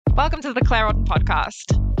Welcome to the Claire Orton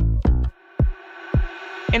podcast.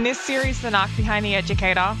 In this series, The Narc Behind the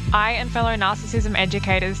Educator, I and fellow narcissism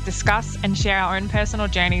educators discuss and share our own personal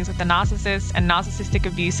journeys with the narcissist and narcissistic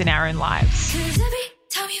abuse in our own lives. 'Cause every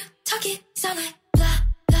time you talk it sound like blah,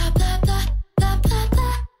 blah, blah, blah, blah, blah, blah,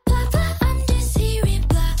 blah, blah. I'm just hearing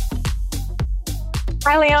blah.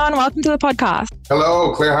 Hi, Leon. Welcome to the podcast.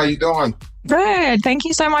 Hello, Claire. How you doing? Good. Thank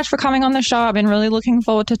you so much for coming on the show. I've been really looking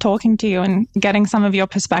forward to talking to you and getting some of your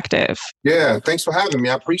perspective. Yeah, thanks for having me.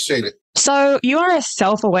 I appreciate it. So you are a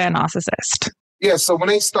self-aware narcissist. Yeah, so when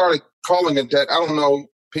they started calling it that, I don't know,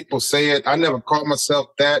 people say it. I never called myself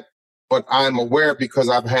that, but I'm aware because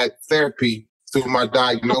I've had therapy through my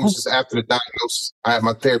diagnosis. After the diagnosis, I had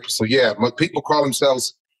my therapy. So yeah, when people call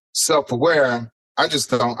themselves self-aware, I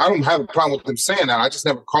don't have a problem with them saying that. I just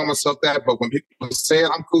never call myself that, but when people say it,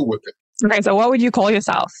 I'm cool with it. Okay, so what would you call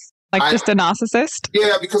yourself? Just a narcissist?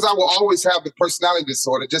 Yeah, because I will always have the personality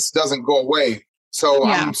disorder. It just doesn't go away. So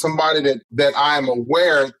Yeah. I'm somebody that I am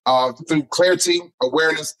aware of through clarity,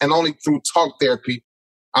 awareness, and only through talk therapy.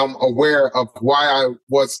 I'm aware of why I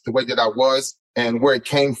was the way that I was and where it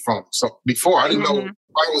came from. So before, I didn't know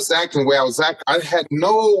why I was acting the way I was acting. I had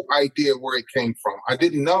no idea where it came from. I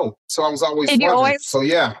didn't know. So I was always wondering. So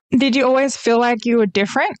yeah. Did you always feel like you were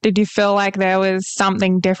different? Did you feel like there was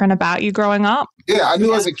something different about you growing up? Yeah, I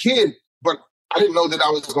knew as a kid, but I didn't know that I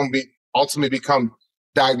was going to ultimately become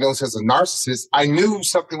diagnosed as a narcissist. I knew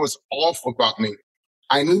something was off about me.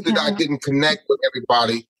 I knew that I didn't connect with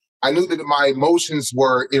everybody. I knew that my emotions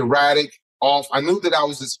were erratic, off. I knew that I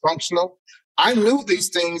was dysfunctional. I knew these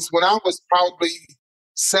things when I was probably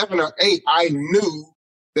 7 or 8. I knew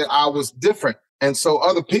that I was different. And so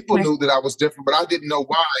other people knew that I was different, but I didn't know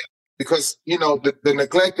why. Because, the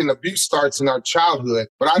neglect and abuse starts in our childhood,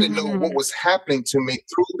 but I didn't know what was happening to me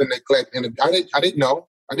through the neglect. And I didn't know.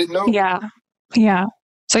 Yeah. Yeah.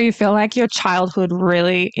 So you feel like your childhood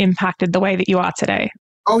really impacted the way that you are today?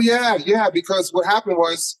 Oh, yeah. Yeah. Because what happened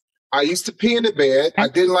was I used to pee in the bed. I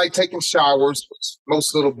didn't like taking showers, which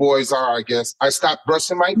most little boys are, I guess. I stopped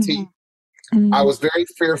brushing my teeth. I was very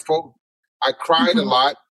fearful. I cried a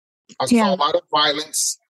lot. I saw a lot of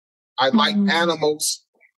violence. I liked animals.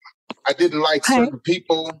 I didn't like certain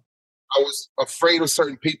people. I was afraid of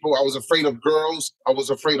certain people. I was afraid of girls. I was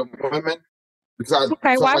afraid of women because I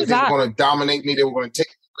felt like they were going to dominate me. They were going to take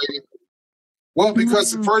me. Well,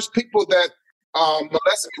 because the first people that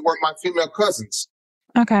molested me were my female cousins.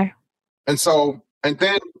 Okay. And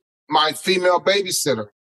then my female babysitter.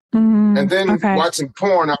 And then watching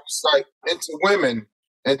porn, I was like into women.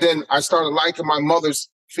 And then I started liking my mother's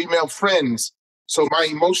female friends. So my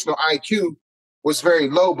emotional IQ was very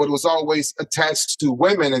low, but it was always attached to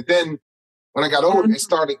women. And then when I got older, it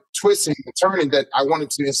started twisting and turning that I wanted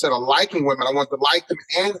to, instead of liking women, I wanted to like them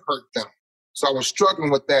and hurt them. So I was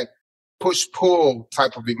struggling with that push-pull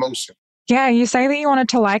type of emotion. Yeah, you say that you wanted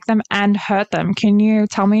to like them and hurt them. Can you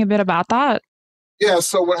tell me a bit about that? Yeah,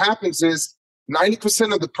 so what happens is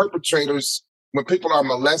 90% of the perpetrators, when people are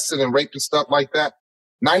molested and raped and stuff like that,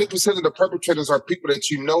 90% of the perpetrators are people that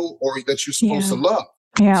you know or that you're supposed to love.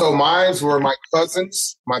 Yeah. So mine were my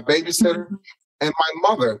cousins, my babysitter, and my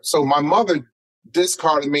mother. So my mother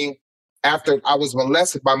discarded me after I was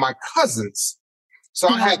molested by my cousins. So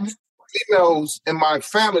I had females in my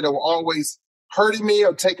family that were always hurting me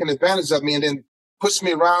or taking advantage of me and then pushing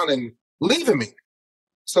me around and leaving me.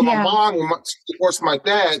 So my mom, when she divorced my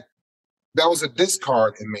dad, that was a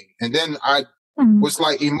discard in me. And then I was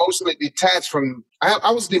like emotionally detached from,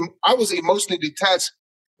 I was emotionally detached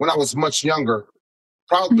when I was much younger,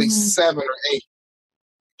 probably 7 or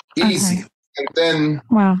 8. Easy. Okay. And then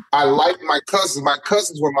I liked my cousins. My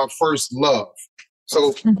cousins were my first love.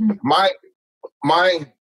 So my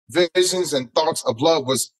visions and thoughts of love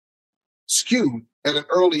was skewed at an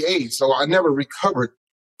early age. So I never recovered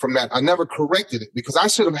from that. I never corrected it because I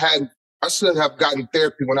should have gotten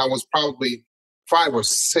therapy when I was probably 5 or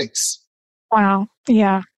 6. Wow.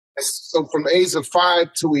 Yeah. So from the age of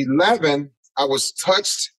 5 to 11, I was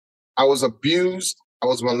touched, I was abused, I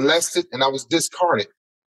was molested, and I was discarded.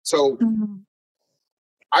 So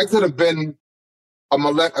I could have been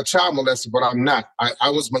a child molester, but I'm not. I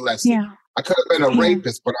was molested. Yeah. I could have been a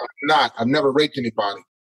rapist, but I'm not. I've never raped anybody.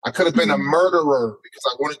 I could have been a murderer because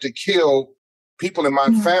I wanted to kill people in my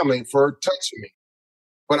family for touching me.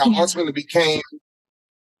 But I ultimately became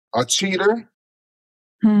a cheater,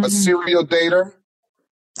 a serial dater,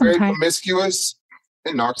 very promiscuous,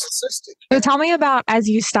 and narcissistic. So tell me about as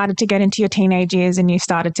you started to get into your teenage years and you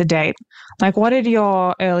started to date. Like, what did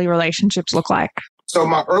your early relationships look like? So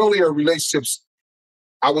my earlier relationships,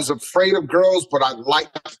 I was afraid of girls, but I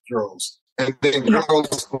liked girls. And then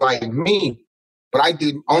girls like me. but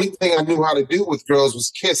only thing I knew how to do with girls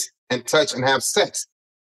was kiss and touch and have sex.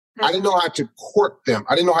 I didn't know how to court them.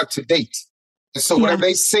 I didn't know how to date. And so whatever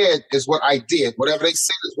they said is what I did. Whatever they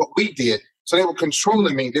said is what we did. So they were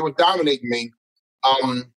controlling me. They were dominating me.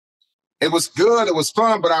 It was good. It was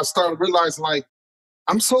fun. But I started realizing, like,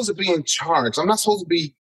 I'm supposed to be in charge. I'm not supposed to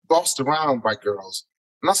be bossed around by girls.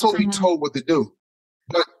 I'm not supposed to be told what to do.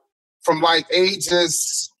 But from like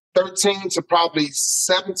ages 13 to probably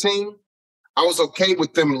 17, I was okay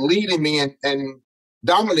with them leading me and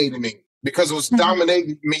dominating me, because it was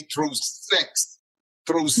dominating me through sex,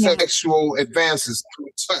 through sexual advances, through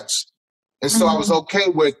touch. And so I was okay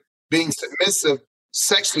with being submissive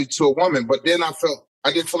sexually to a woman, but then I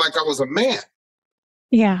didn't feel like I was a man.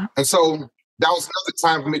 Yeah. And so that was another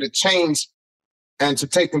time for me to change and to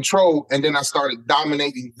take control. And then I started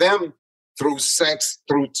dominating them through sex,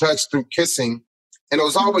 through touch, through kissing. And it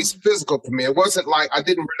was always physical for me. It wasn't like I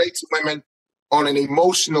didn't relate to women on an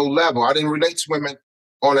emotional level. I didn't relate to women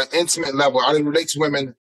on an intimate level. I didn't relate to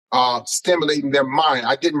women stimulating their mind.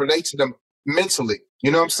 I didn't relate to them mentally.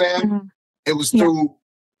 You know what I'm saying? It was through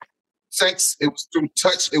sex. It was through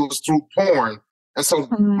touch. It was through porn. And so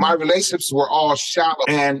my relationships were all shallow,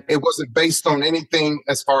 and it wasn't based on anything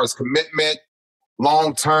as far as commitment,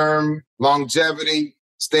 long-term, longevity,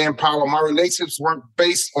 staying power. My relationships weren't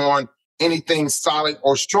based on anything solid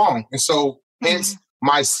or strong. And so hence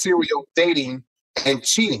my serial dating and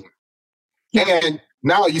cheating. And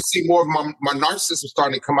now you see more of my narcissism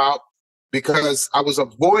starting to come out, because I was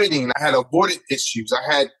avoiding. I had avoidant issues.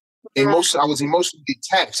 I had I was emotionally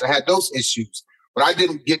detached. I had those issues, but I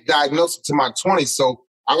didn't get diagnosed until my 20s. So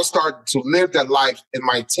I was starting to live that life in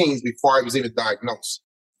my teens before I was even diagnosed.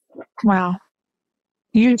 Wow.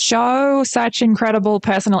 You show such incredible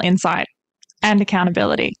personal insight and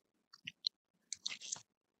accountability.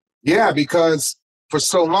 Yeah, because for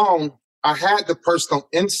so long, I had the personal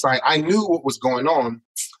insight. I knew what was going on.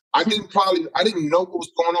 I didn't know what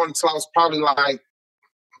was going on until I was probably like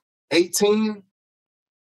 18.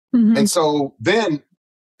 And so then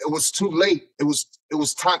it was too late. It was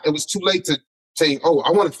too late to say, oh,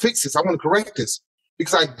 I want to fix this. I want to correct this,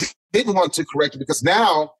 because I didn't want to correct it, because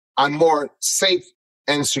now I'm more safe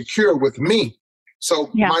and secure with me.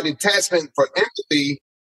 So my detachment for empathy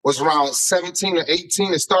was around 17 or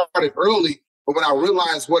 18. It started early, but when I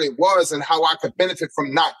realized what it was and how I could benefit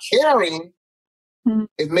from not caring,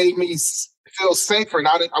 it made me feel safer. And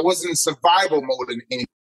I wasn't in survival mode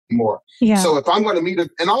anymore. So if I'm going to meet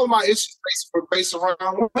and all of my issues were based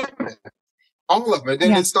around women, all of them. And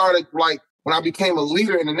then it started, like, when I became a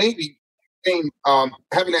leader in the Navy,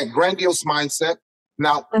 having that grandiose mindset.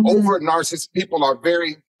 Now, overt narcissist people are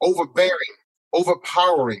very overbearing,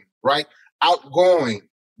 overpowering, right? Outgoing,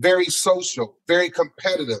 very social, very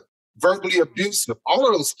competitive, verbally abusive, all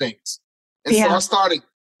of those things. And so I started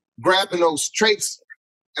grabbing those traits,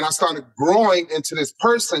 and I started growing into this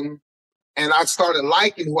person, and I started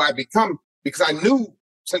liking who I become, because I knew,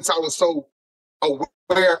 since I was so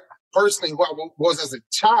aware personally who I was as a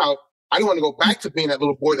child, I didn't want to go back to being that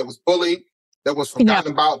little boy that was bullied, that was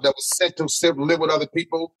forgotten about, that was sent to live with other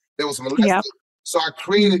people, that was molested. So I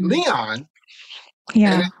created Leon,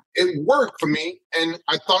 and it worked for me. And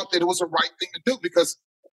I thought that it was the right thing to do, because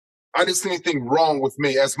I didn't see anything wrong with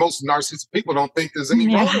me, as most narcissistic people don't think there's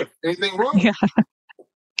anything wrong.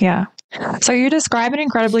 Yeah. So you describe an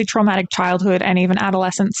incredibly traumatic childhood and even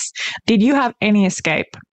adolescence. Did you have any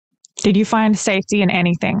escape? Did you find safety in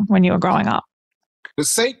anything when you were growing up? The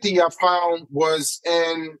safety I found was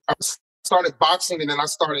I started boxing, and then I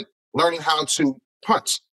started learning how to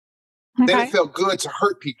punch. Then it felt good to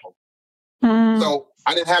hurt people. So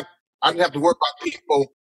I didn't have to worry about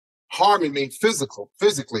people harming me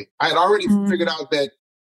physically. I had already figured out that,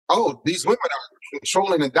 these women are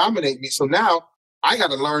controlling and dominating me. So now I got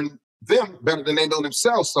to learn them better than they know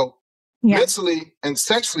themselves. So mentally and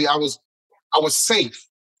sexually, I was safe.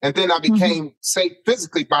 And then I became safe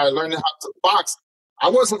physically by learning how to box. I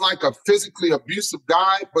wasn't like a physically abusive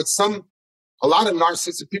guy, but a lot of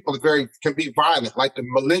narcissistic people can be violent. Like the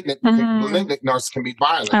malignant narcissist can be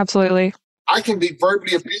violent. Absolutely. I can be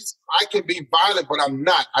verbally abusive. I can be violent, but I'm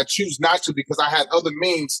not. I choose not to, because I had other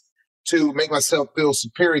means to make myself feel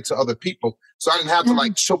superior to other people. So I didn't have to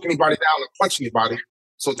like choke anybody down or punch anybody.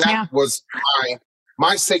 So that was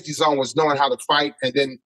my safety zone, was knowing how to fight, and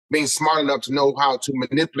then being smart enough to know how to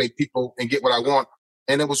manipulate people and get what I want.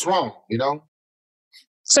 And it was wrong, you know?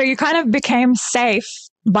 So you kind of became safe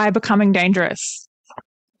by becoming dangerous.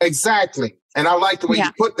 Exactly. And I like the way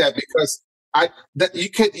you put that, because you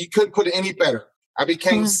couldn't put it any better. I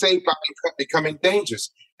became safe by becoming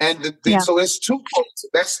dangerous. And so it's twofold.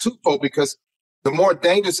 That's twofold, because the more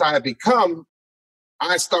dangerous I have become,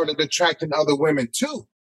 I started attracting other women too.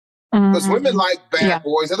 Because women like bad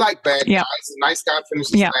boys, they like bad guys. A nice guy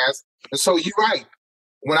finishes last. And so you're right.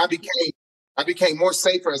 When I became more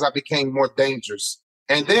safer as I became more dangerous.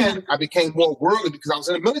 And then I became more worldly because I was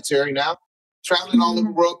in the military now, traveling all over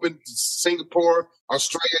the world, been to Singapore,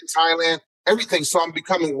 Australia, Thailand, everything. So I'm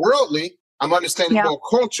becoming worldly. I'm understanding more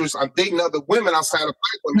cultures. I'm dating other women outside of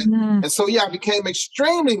Black women. And so, I became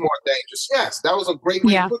extremely more dangerous. Yes, that was a great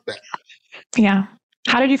way to put that. Yeah.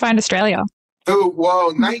 How did you find Australia? Dude, well,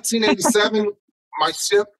 1987, my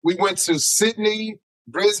ship, we went to Sydney,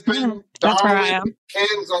 Brisbane, Darwin,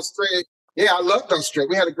 Cairns, Australia. Yeah, I loved Australia.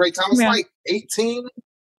 We had a great time. I was like 18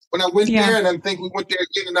 when I went there, and I think we went there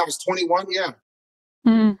again and I was 21.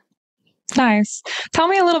 Yeah. Nice. Tell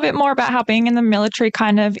me a little bit more about how being in the military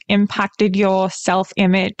kind of impacted your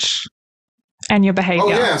self-image and your behavior. Oh,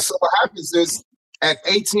 yeah. So what happens is at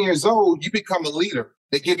 18 years old, you become a leader.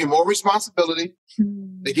 They give you more responsibility.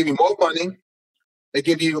 They give you more money. They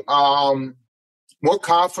give you more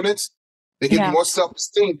confidence. They give you more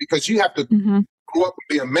self-esteem because you have to grow up and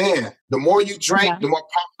be a man. The more you drank, the more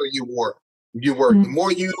popular you were. The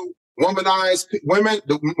more you womanize women,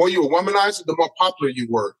 the more you were womanized, the more popular you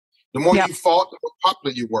were. The more you fought, the more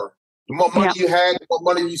popular you were. The more money you had, the more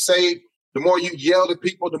money you saved, the more you yelled at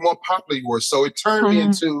people, the more popular you were. So it turned me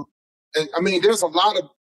into, and I mean, there's a lot of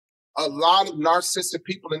narcissistic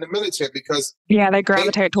people in the military because they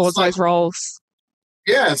gravitate towards those roles.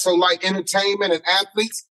 Yeah, so like entertainment and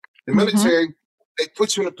athletes, the military, they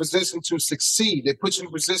put you in a position to succeed. They put you in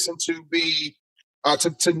a position to be,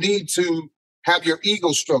 to need to have your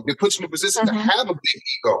ego stroked. They put you in a position to have a big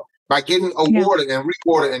ego by getting awarded and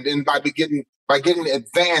rewarded, and then by getting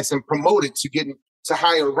advanced and promoted to getting to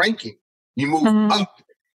higher ranking. You move up,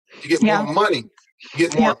 you get more money, you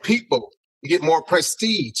get more people, you get more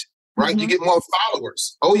prestige, right? You get more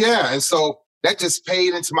followers. Oh yeah, and so that just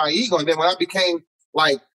paid into my ego. And then when I became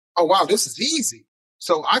like, oh wow, this is easy.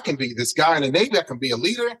 So I can be this guy in the Navy. I can be a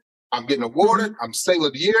leader. I'm getting awarded. I'm Sailor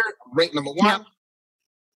of the Year. I'm ranked number 1.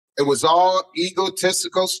 It was all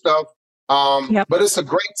egotistical stuff. But it's a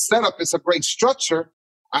great setup. It's a great structure.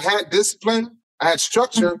 I had discipline. I had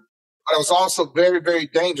structure, but it was also very, very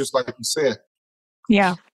dangerous, like you said.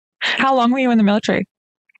 Yeah. How long were you in the military?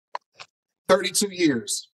 32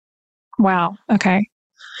 years. Wow. Okay.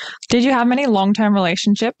 Did you have many long-term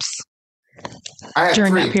relationships I had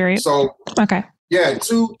during 3. that period? So, okay. Yeah,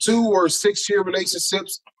 two were 6-year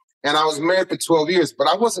relationships, and I was married for 12 years, but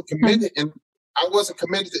I wasn't committed, and I wasn't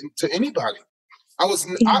committed to anybody.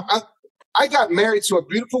 I got married to a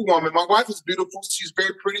beautiful woman. My wife is beautiful. She's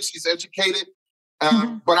very pretty. She's educated,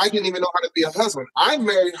 but I didn't even know how to be a husband. I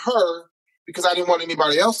married her because I didn't want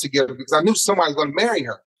anybody else to get her because I knew somebody was going to marry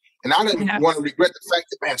her, and I didn't want to regret the fact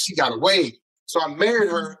that, man, she got away. So I married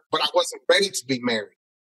her, but I wasn't ready to be married.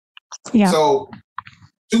 Yeah. So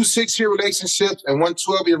 2 6-year relationships and 1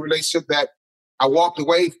 12-year relationship that I walked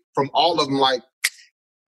away from all of them like,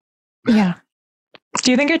 man. Yeah.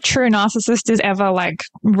 Do you think a true narcissist is ever like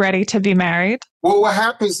ready to be married? Well, what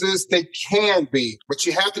happens is they can be, but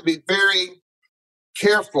you have to be very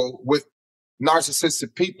careful with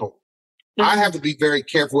narcissistic people. I have to be very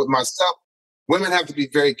careful with myself. Women have to be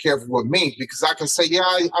very careful with me because I can say, yeah,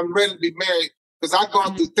 I'm ready to be married because I've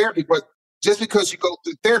gone through therapy, but just because you go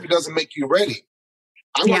through therapy doesn't make you ready.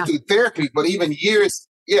 I went through therapy, but even years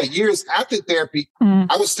after therapy,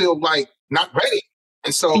 I was still like not ready.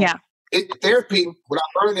 And so therapy, what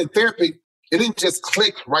I learned in therapy, it didn't just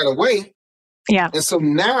click right away. Yeah. And so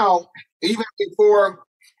now, even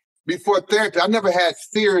before therapy, I never had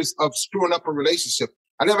fears of screwing up a relationship.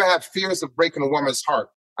 I never had fears of breaking a woman's heart.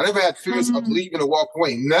 I never had fears of leaving or walking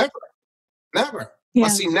away. Never. Yeah. But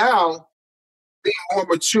see, now, being more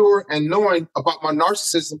mature and knowing about my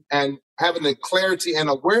narcissism and having the clarity and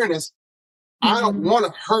awareness, I don't want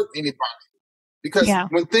to hurt anybody. Because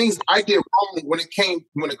when things I did wrong, when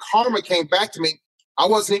the karma came back to me, I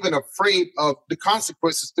wasn't even afraid of the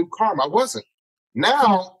consequences through karma. I wasn't.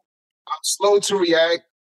 Now, I'm slow to react.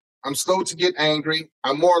 I'm slow to get angry.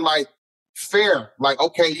 I'm more like fair. Like,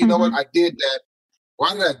 okay, you know what? I did that.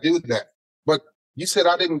 Why did I do that? But you said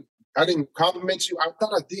I didn't compliment you. I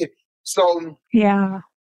thought I did. So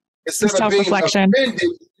instead of being offended,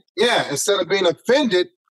 instead of being offended,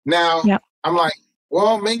 now I'm like,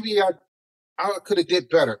 well, maybe I could have did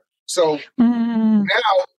better. So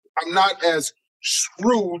now I'm not as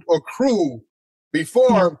shrewd or cruel.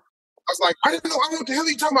 Before I was like, I didn't know. I don't know what the hell are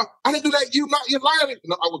you talking about? I didn't do that. You're lying.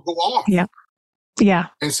 No, I would go off. Yeah.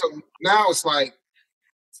 And so now it's like,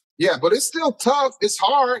 but it's still tough. It's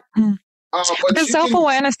hard. But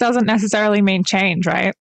self-awareness doesn't necessarily mean change,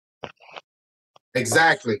 right?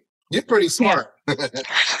 Exactly. You're pretty smart. I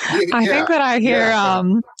think that I hear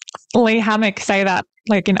Lee Hammock say that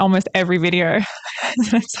like in almost every video.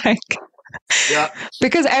 It's like,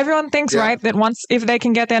 because everyone thinks, right, that if they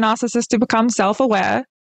can get their narcissist to become self-aware,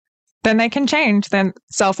 then they can change. Then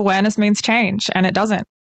self-awareness means change, and it doesn't.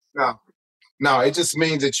 No, it just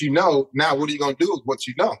means that now what are you going to do with what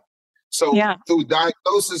you know? So through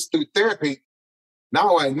diagnosis, through therapy,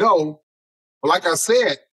 now I know, but like I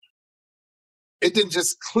said, it didn't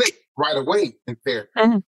just click right away in therapy.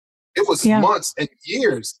 Mm-hmm. It was months and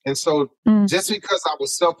years. And so just because I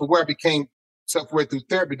was became self-aware through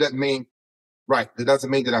therapy doesn't mean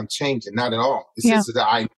that I'm changing. Not at all. It's just that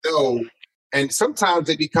I know. And sometimes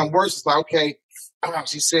they become worse. It's like, okay,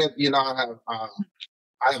 she said,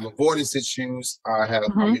 I have avoidance issues.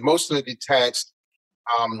 I'm emotionally detached.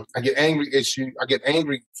 I get angry I get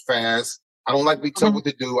angry fast. I don't like to be told what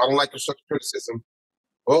to do. I don't like constructive criticism.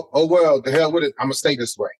 Well, the hell with it. I'm going to stay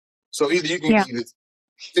this way. So either you can either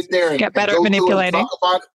sit there and get better at manipulating, talk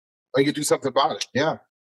about it, or you can do something about it. Yeah.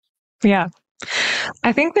 Yeah.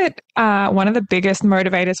 I think that one of the biggest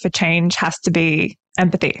motivators for change has to be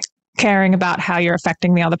empathy, caring about how you're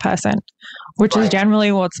affecting the other person, which is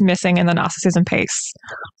generally what's missing in the narcissism piece.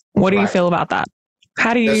 What do you feel about that?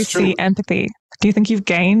 How do you see empathy? Do you think you've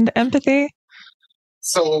gained empathy?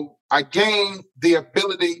 So I gained the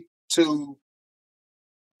ability to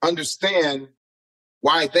understand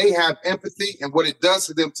why they have empathy and what it does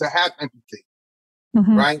to them to have empathy.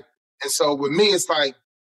 Right? And so with me, it's like,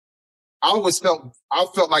 I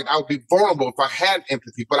felt like I would be vulnerable if I had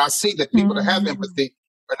empathy, but I see that people that have empathy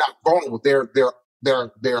are not vulnerable.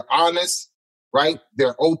 They're honest, right?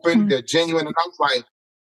 They're open, they're genuine. And I was like,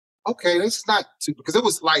 okay, that's not too, because it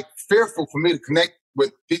was like fearful for me to connect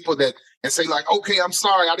with people and say like, okay, I'm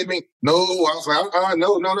sorry, I didn't mean, no. I was like,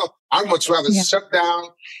 no. I'd much rather shut down,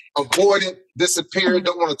 avoid it, disappear,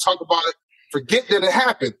 don't want to talk about it, forget that it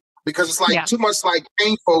happened, because it's like too much like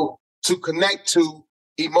painful to connect to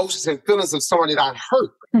emotions and feelings of someone that I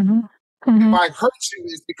hurt. If I hurt you,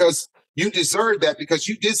 it's because you deserve that, because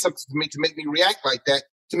you did something to me to make me react like that,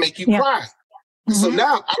 to make you cry. So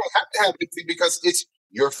now I don't have to have empathy because it's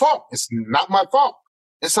your fault. It's not my fault.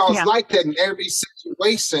 And so I was like that in every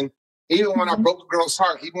situation, even when I broke a girl's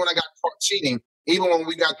heart, even when I got caught cheating, even when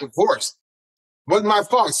we got divorced. It wasn't my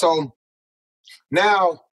fault. So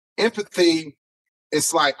now empathy,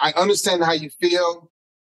 it's like, I understand how you feel.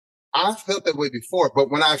 I felt that way before, but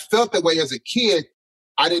when I felt that way as a kid,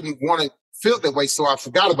 I didn't want to feel that way, so I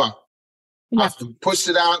forgot about it. I pushed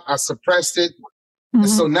it out. I suppressed it. And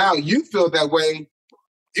so now you feel that way.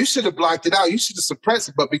 You should have blocked it out. You should have suppressed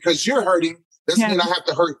it. But because you're hurting, doesn't mean I have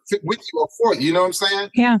to hurt with you or for you. You know what I'm saying?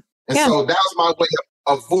 Yeah. And so that was my way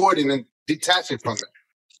of avoiding and detaching from it.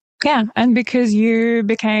 Yeah. And because you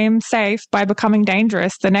became safe by becoming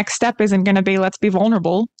dangerous, the next step isn't going to be, let's be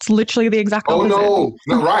vulnerable. It's literally the exact opposite. No,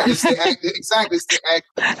 right. It's the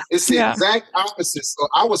exact opposite. So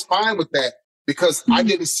I was fine with that because I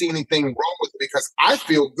didn't see anything wrong with it, because I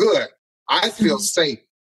feel good. I feel safe.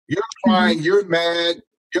 You're crying, you're mad,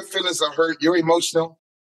 your feelings are hurt, you're emotional.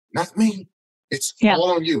 Not me. It's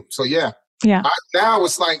all on you. So now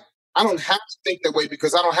it's like, I don't have to think that way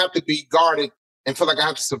because I don't have to be guarded and feel like I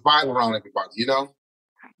have to survive around everybody, you know?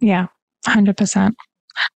 Yeah, 100%.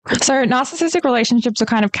 So narcissistic relationships are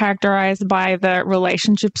kind of characterized by the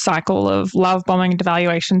relationship cycle of love bombing,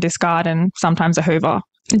 devaluation, discard, and sometimes a hoover.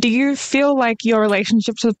 Do you feel like your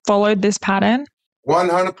relationships have followed this pattern?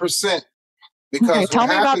 100%. Because tell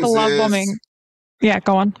me about the love bombing. Yeah,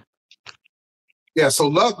 go on. Yeah, so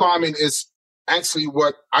love bombing is actually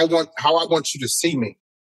how I want you to see me.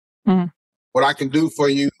 What I can do for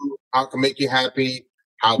you, how I can make you happy,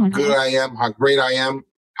 how good I am, how great I am,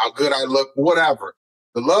 how good I look, whatever.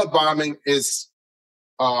 The love bombing is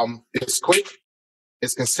it's quick,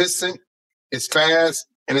 it's consistent, it's fast,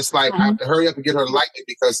 and it's like I have to hurry up and get her to like me,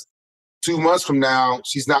 because 2 months from now,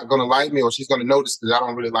 she's not going to like me, or she's going to notice that I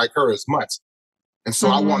don't really like her as much. And so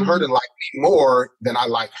I want her to like me more than I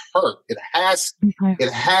like her. It has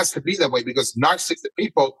to be that way, because narcissistic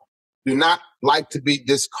people do not like to be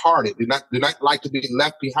discarded. Do not like to be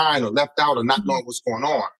left behind or left out or not knowing what's going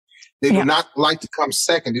on. They do not like to come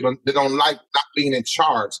second. They don't like not being in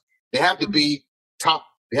charge. They have to be top.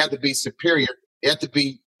 They have to be superior. They have to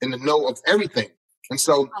be in the know of everything. And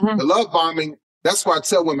so the love bombing, that's why I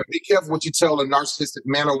tell women, be careful what you tell a narcissistic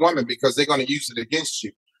man or woman, because they're going to use it against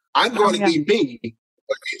you. I'm going to be me,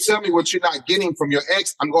 but if you tell me what you're not getting from your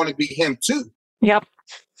ex, I'm going to be him too. Yep.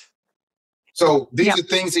 So these are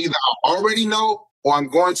things either I already know or I'm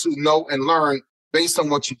going to know and learn based on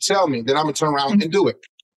what you tell me. Then I'm going to turn around and do it.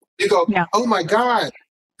 You go, oh my God,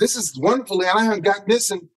 this is wonderful, and I haven't gotten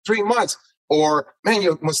this in 3 months. Or, man,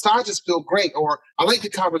 your massages feel great. Or, I like the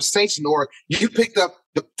conversation. Or, you picked up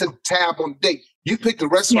the tab on the date. You picked the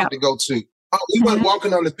restaurant to go to. Oh, we went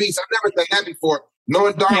walking on the beach. I've never done that before.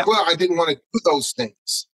 Knowing darn well I didn't want to do those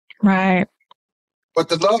things. Right. But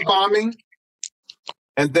the love bombing,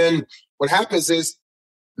 and then what happens is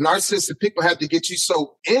narcissistic people have to get you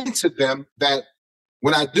so into them that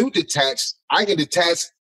when I do detach, I can detach,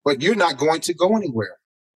 but you're not going to go anywhere.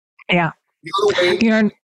 Yeah. You're gonna wait. You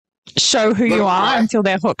don't show who you are until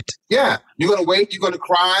they're hooked. Yeah. You're going to wait. You're going to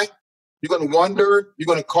cry. You're going to wonder. You're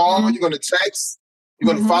going to call. You're going to text.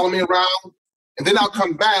 You're going to follow me around. And then I'll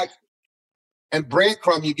come back and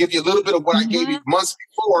breadcrumb you, give you a little bit of what I gave you months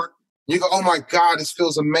before. You go, oh my God, this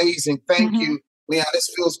feels amazing. Thank you. Leon, this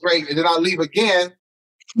feels great. And then I'll leave again,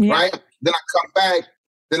 right? Then I come back,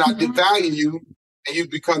 then I devalue you, and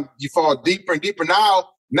you fall deeper and deeper.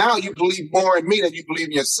 Now you believe more in me than you believe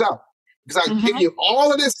in yourself. Because I give you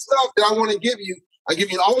all of this stuff that I want to give you. I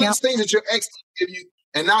give you all of these things that your ex give you,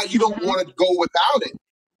 and now you don't want to go without it.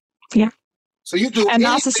 Yeah. So you do and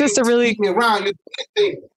narcissists are really around.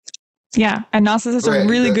 Yeah, and narcissists are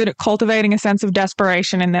really good at cultivating a sense of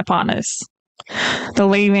desperation in their partners. The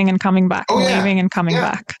leaving and coming back, leaving and coming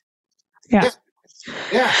back. Yeah,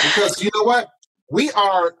 because you know what? We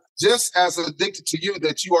are just as addicted to you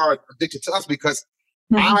that you are addicted to us because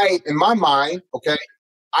in my mind,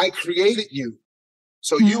 I created you.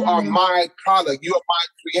 So you are my product. You are my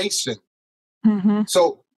creation.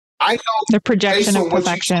 So I know the projection of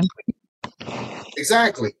perfection.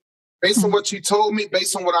 Exactly. Based on what you told me,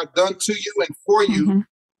 based on what I've done to you and for you,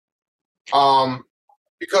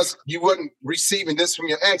 because you weren't receiving this from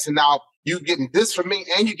your ex, and now you getting this from me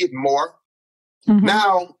and you getting more.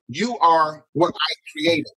 Now you are what I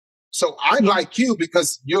created. So I like you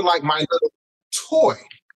because you're like my little toy.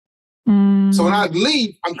 So when I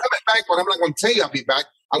leave, I'm coming back, but I'm not going to tell you I'll be back.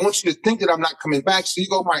 I want you to think that I'm not coming back. So you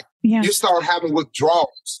go, you start having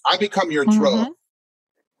withdrawals. I become your drug.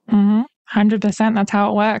 100%. That's how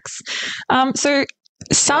it works. So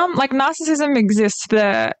some, like narcissism exists,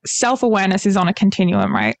 the self-awareness is on a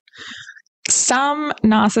continuum, right? Some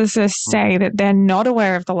narcissists say that they're not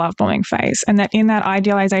aware of the love bombing phase and that in that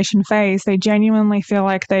idealization phase, they genuinely feel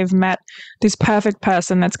like they've met this perfect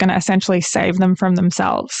person that's going to essentially save them from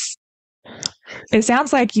themselves. It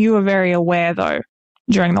sounds like you were very aware, though,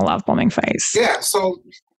 during the love bombing phase. Yeah, so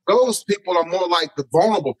those people are more like the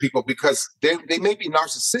vulnerable people because they may be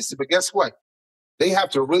narcissistic, but guess what? They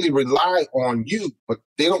have to really rely on you, but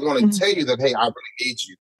they don't want to tell you that, hey, I really need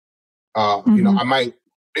you. You know,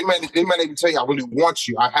 they might even tell you, I really want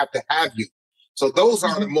you. I have to have you. So those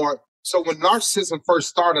are the more, so when narcissism first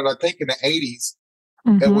started, I think in the 80s,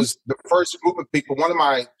 it was the first group of people. One of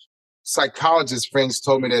my psychologist friends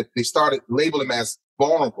told me that they started labeling them as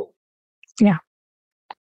vulnerable. Yeah.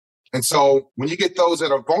 And so when you get those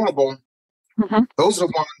that are vulnerable, those are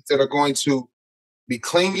the ones that are going to be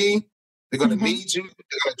clingy. They're going to need you.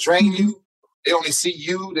 They're going to drain you. They only see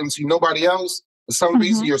you. They don't see nobody else. For some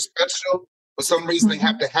reason, you're special. For some reason, they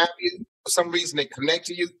have to have you. For some reason, they connect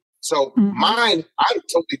to you. So mine, I'm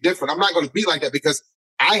totally different. I'm not going to be like that because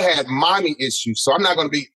I had mommy issues. So I'm not going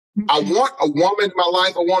to be, I want a woman in my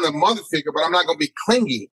life. I want a mother figure, but I'm not going to be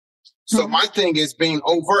clingy. So my thing is being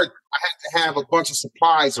overt. I had to have a bunch of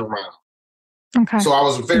supplies around. Okay. So I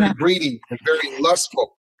was very greedy and very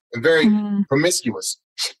lustful and very promiscuous.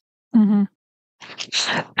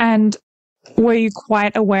 And were you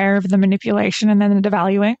quite aware of the manipulation and then the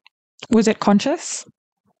devaluing? Was it conscious?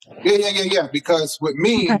 Yeah. Because with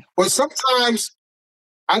me, well, sometimes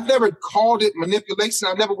I never called it manipulation.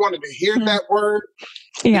 I never wanted to hear that word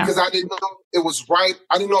because I didn't know if it was right.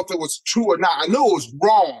 I didn't know if it was true or not. I knew it was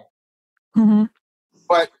wrong.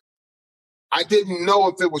 But I didn't know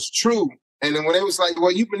if it was true. And then when it was like,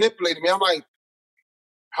 well, you manipulated me, I'm like,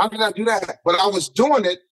 how did I do that? But I was doing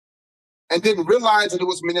it and didn't realize that it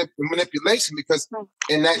was manipulation because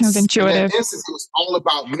in that instance, it was all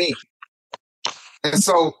about me. And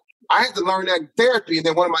so I had to learn that in therapy. And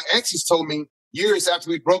then one of my exes told me years after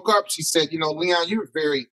we broke up, she said, you know, Leon, you're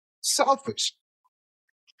very selfish.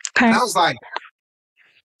 And I was like,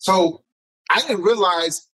 so I didn't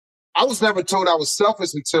realize I was never told I was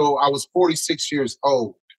selfish until I was 46 years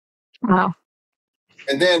old. Wow.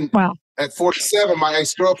 And then at 47, my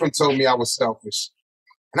ex-girlfriend told me I was selfish.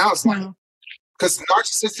 And I was like, because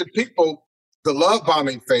narcissistic people, the love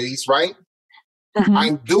bombing phase, right?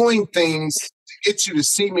 I'm doing things to get you to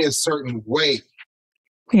see me a certain way.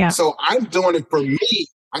 Yeah. So I'm doing it for me.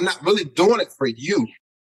 I'm not really doing it for you.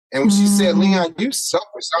 And when she said, Leon, you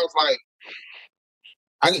selfish, I was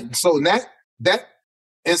like, so in that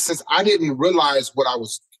instance, I didn't realize what I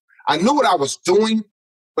was I knew what I was doing,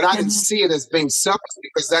 but I didn't see it as being selfish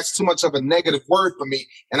because that's too much of a negative word for me.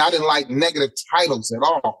 And I didn't like negative titles at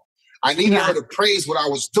all. I needed her to praise what I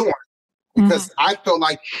was doing because I felt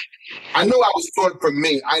like I knew I was doing it for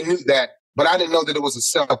me. I knew that, but I didn't know that it was a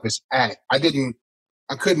selfish act. I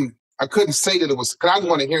couldn't say that it was, because I didn't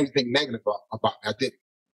want to hear anything negative about it. I didn't.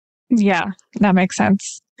 Yeah, that makes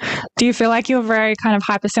sense. Do you feel like you're very kind of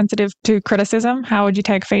hypersensitive to criticism? How would you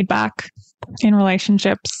take feedback in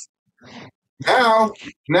relationships? Now,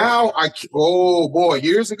 oh boy,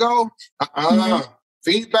 years ago,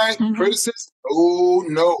 feedback, criticism, oh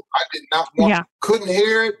no, I did not want, couldn't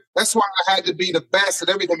hear it. That's why I had to be the best at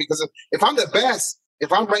everything, because if I'm the best,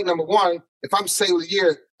 if I'm ranked number one, if I'm Sailor of the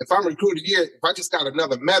Year, if I'm Recruiter of the Year, if I just got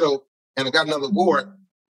another medal and I got another award,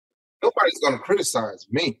 nobody's going to criticize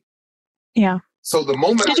me. Yeah. So the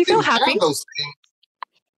moment Did you feel happy? have those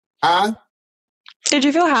things, Did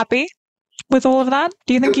you feel happy with all of that?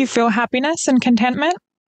 Do you think you feel happiness and contentment?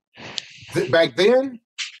 Back then?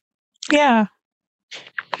 Yeah.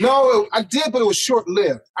 No, I did, but it was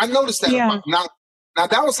short-lived. I noticed that. Yeah. Now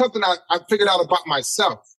that was something I figured out about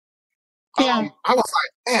myself. Yeah. I was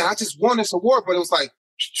like, man, I just won this award, but it was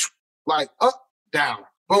like up, down,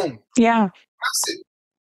 boom. Yeah. That's it.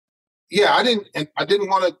 Yeah, I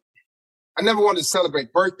never wanted to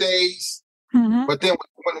celebrate birthdays. But then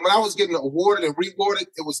when I was getting awarded and rewarded,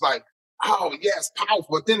 it was like, oh, yes, powerful.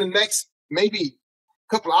 But then the next maybe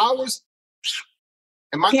couple of hours,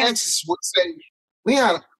 and my exes would say,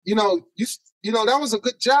 Leon, you know, that was a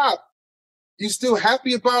good job. You still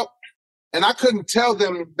happy about? And I couldn't tell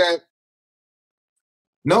them that,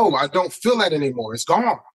 no, I don't feel that anymore. It's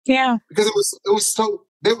gone. Yeah. Because it was so,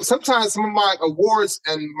 sometimes some of my awards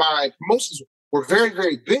and my promotions were very,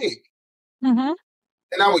 very big. And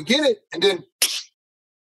I would get it and then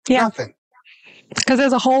nothing. Because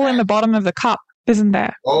there's a hole in the bottom of the cup, isn't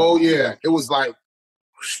there? Oh, yeah. It was like.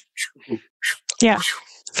 Yeah.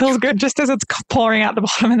 Feels good just as it's pouring out the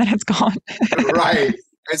bottom and then it's gone. Right.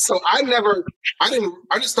 And so I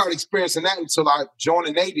just started experiencing that until I joined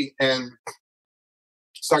the Navy and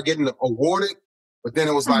started getting awarded. But then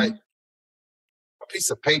it was like a piece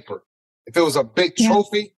of paper. If it was a big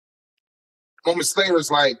trophy, moments later,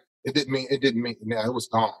 it's like, it didn't mean, yeah, it was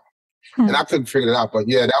gone. And I couldn't figure it out. But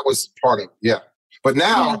yeah, that was part of it. Yeah. But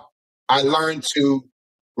now I learned to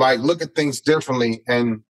like look at things differently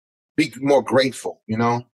and be more grateful, you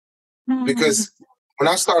know, because when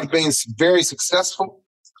I started being very successful,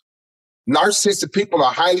 narcissistic people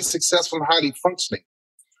are highly successful and highly functioning.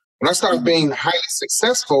 When I started being highly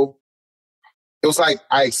successful, it was like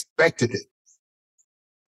I expected it.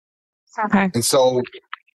 Okay. And so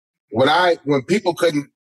when people couldn't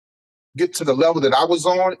get to the level that I was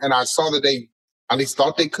on and I saw that they at least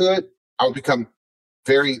thought they could, I would become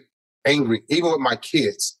very angry, even with my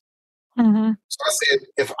kids. So I said,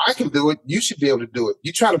 if I can do it, you should be able to do it.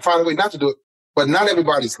 You try to find a way not to do it, but not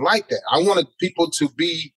everybody's like that. I wanted people to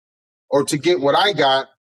be or to get what I got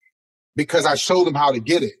because I showed them how to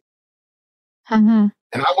get it. And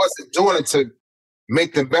I wasn't doing it to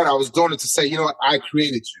make them better. I was doing it to say, you know what, I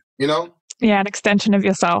created you, you know? Yeah, an extension of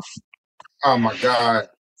yourself. Oh my God.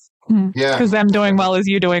 Yeah. Because them doing well is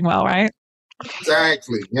you doing well, right?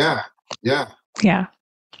 Exactly. Yeah. Yeah. Yeah.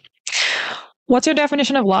 What's your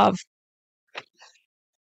definition of love?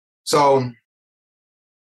 So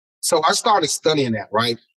I started studying that,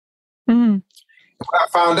 right? What I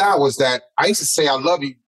found out was that I used to say, I love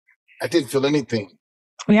you. I didn't feel anything.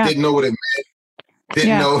 Yeah. Didn't know what it meant.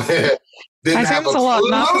 Didn't know. I sense a lot.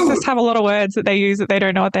 Narcissists have a lot of words that they use that they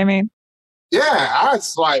don't know what they mean. Yeah. I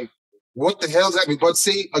was like, what the hell does that mean? But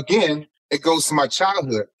see, again, it goes to my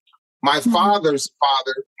childhood. My father's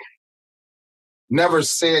father never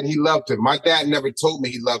said he loved him. My dad never told me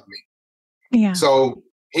he loved me. Yeah. So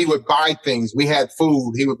he would buy things. We had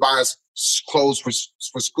food. He would buy us clothes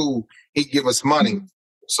for school. He'd give us money.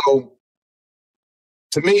 So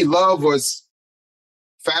to me, love was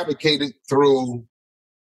fabricated through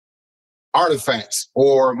artifacts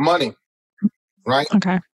or money, right?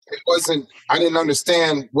 Okay. I didn't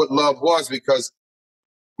understand what love was because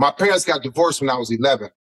my parents got divorced when I was 11.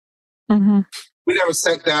 We never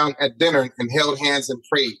sat down at dinner and held hands and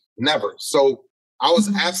prayed. Never. So I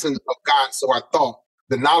was absent of God. So I thought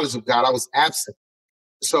the knowledge of God, I was absent.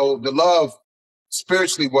 So the love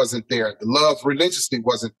spiritually wasn't there. The love religiously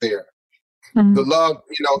wasn't there. The love,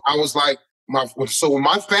 you know, I was like, so when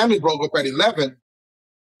my family broke up at 11,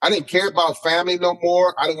 I didn't care about family no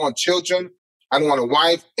more. I didn't want children. I didn't want a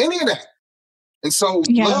wife, any of that. And so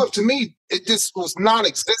love to me, it just was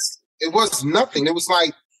non-existent. It was nothing. It was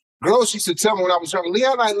like, girls used to tell me when I was young,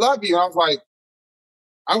 Leon, I love you. I was like,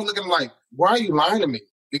 I was looking like, why are you lying to me?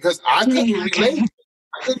 because I couldn't Okay. relate.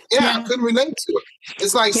 I couldn't relate to it.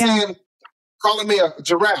 It's like saying, calling me a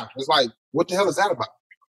giraffe. It's like, what the hell is that about?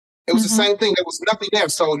 It was the same thing. There was nothing there.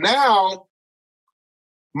 So now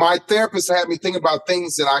my therapist had me thinking about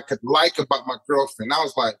things that I could like about my girlfriend. I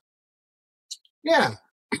was like, yeah.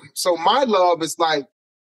 So my love is like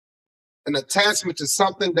an attachment to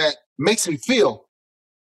something that makes me feel,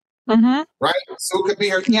 right? So it could be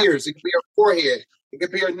her ears, it could be her forehead, it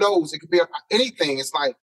could be her nose, it could be anything. It's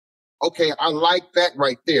like, okay, I like that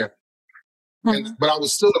right there. But I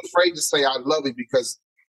was still afraid to say I love it because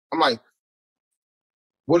I'm like,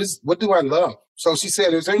 what do I love? So she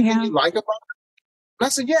said, is there anything you like about it? And I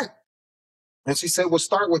said, yeah. And she said, well,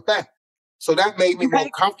 start with that. So that made me more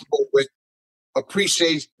comfortable with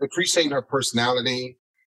appreciating her personality,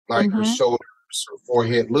 like her shoulders, her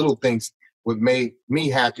forehead, little things would make me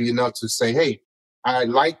happy enough to say, hey, I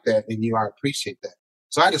like that and I appreciate that.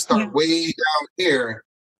 So I had to start way down here,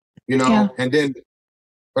 and then,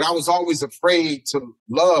 but I was always afraid to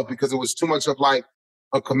love because it was too much of like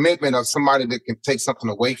a commitment of somebody that can take something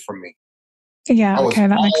away from me. Yeah, okay,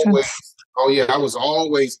 that makes sense. Oh yeah, I was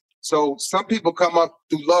always, so some people come up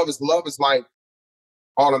through love is like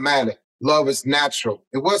automatic. Love is natural.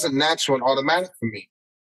 It wasn't natural and automatic for me.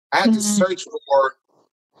 I had to search for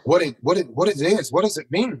what it is. What does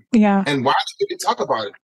it mean? Yeah. And why do we talk about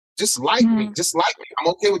it? Just like me. Just like me. I'm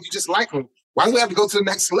okay with you just like me. Why do we have to go to the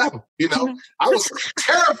next level? I was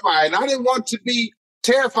terrified. I didn't want to be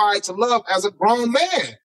terrified to love as a grown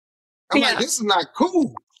man. I'm like, this is not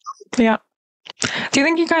cool. Yeah. Do you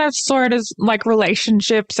think you kind of saw it as like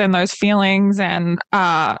relationships and those feelings and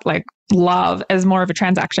like love as more of a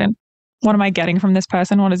transaction? What am I getting from this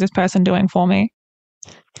person? What is this person doing for me?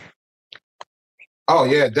 Oh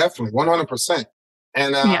yeah, definitely. 100%.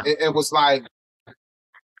 And it was like,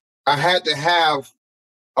 I had to have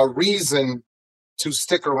a reason to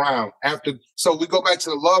stick around after. So we go back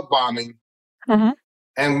to the love bombing.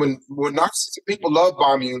 And when narcissistic people love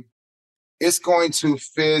bomb you, it's going to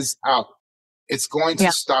fizz out. It's going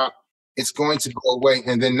to stop. It's going to go away.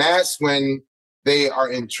 And then that's when they are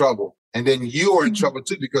in trouble. And then you are in trouble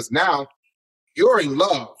too, because now you're in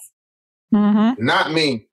love, not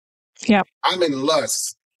me. Yep. I'm in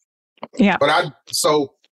lust. Yeah. But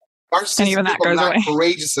narcissistic people are not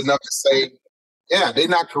courageous enough to say, they're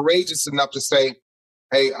not courageous enough to say,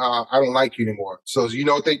 hey, I don't like you anymore. So you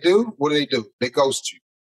know what they do? What do? They ghost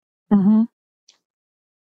you.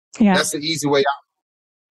 Yeah. That's the easy way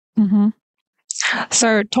out.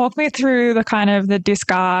 So talk me through the kind of the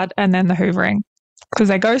discard and then the hoovering, because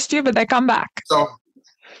they ghost you, but they come back. So,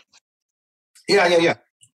 yeah.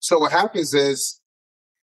 So what happens is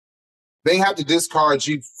they have to discard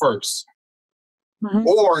you first,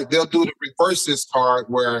 or they'll do the reverse discard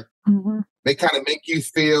where they kind of make you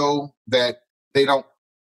feel that they don't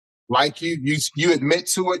like you. You admit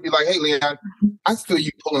to it. You're like, hey, Leon, I feel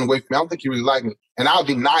you pulling away from me. I don't think you really like me. And I'll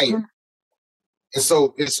deny it. And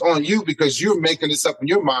so it's on you because you're making this up in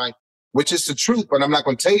your mind, which is the truth, but I'm not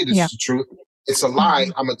going to tell you this is the truth. It's a lie.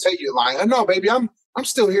 I'm going to tell you a lie. No, baby, I'm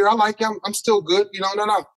still here. I like you. I'm still good.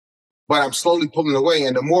 No. But I'm slowly pulling away.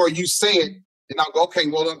 And the more you say it, then I'll go, okay,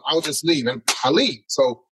 well, I'll just leave. And I leave.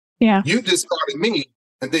 So you discarded me,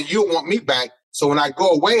 and then you'll want me back. So when I go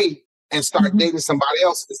away and start dating somebody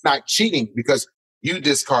else, it's not cheating because you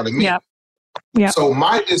discarded me. So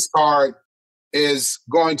my discard is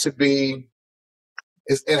going to be,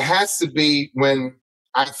 it has to be when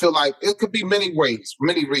I feel like it could be many ways,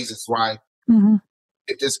 many reasons why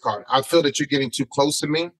it discard. I feel that you're getting too close to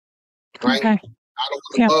me, right? Okay. I don't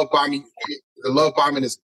want to love bombing. The love bombing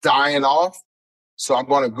is dying off, so I'm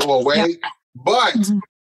going to go away. But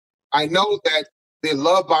I know that the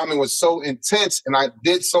love bombing was so intense, and I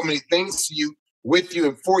did so many things to you, with you,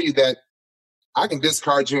 and for you that I can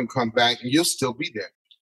discard you and come back, and you'll still be there.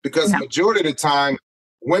 Because majority of the time,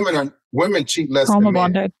 women cheat less than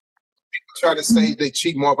men. People try to say they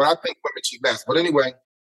cheat more, but I think women cheat less. But anyway,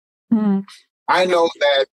 I know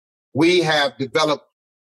that we have developed.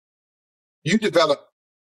 You develop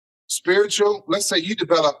spiritual. Let's say you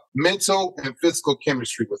develop mental and physical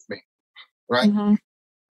chemistry with me, right?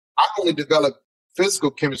 I only develop physical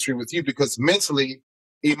chemistry with you because mentally,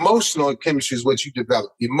 emotional chemistry is what you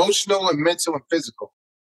develop. Emotional and mental and physical.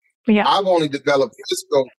 I've only developed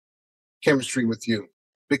physical chemistry with you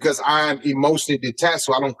because I'm emotionally detached,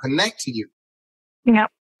 so I don't connect to you.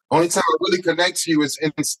 Only time I really connect to you is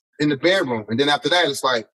in the bedroom. And then after that, it's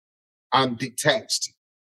like I'm detached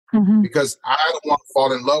because I don't want to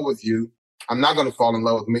fall in love with you. I'm not going to fall in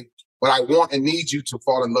love with me, but I want and need you to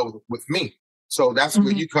fall in love with me. So that's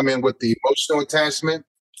where you come in with the emotional attachment,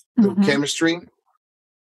 the chemistry,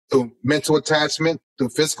 through mental attachment, through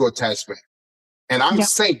physical attachment. And I'm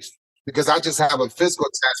safe because I just have a physical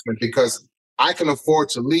attachment because I can afford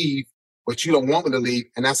to leave, but you don't want me to leave.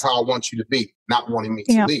 And that's how I want you to be, not wanting me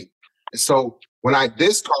to leave. And so when I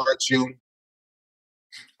discard you,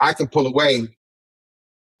 I can pull away,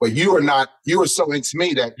 but you are so into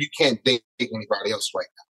me that you can't date anybody else right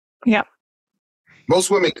now. Yeah.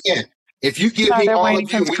 Most women can't. If you give me all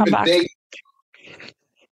of you, we've been dating.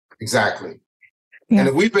 Exactly. Yeah. And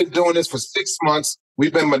if we've been doing this for 6 months,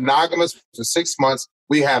 we've been monogamous for 6 months,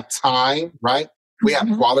 we have time, right? We have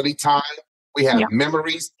quality time. We have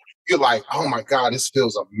memories. You're like, oh my God, this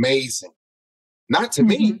feels amazing. Not to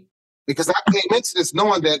me, because I came into this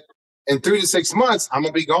knowing that in 3 to 6 months, I'm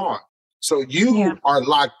going to be gone. So you are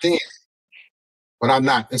locked in, but I'm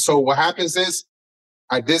not. And so what happens is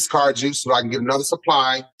I discard you so I can get another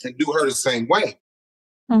supply and do her the same way.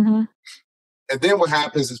 And then what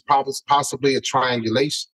happens is possibly a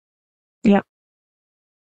triangulation. Yep.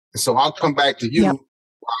 And so I'll come back to you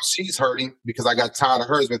while she's hurting because I got tired of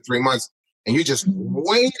her. It's been 3 months and you're just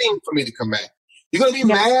waiting for me to come back. You're going to be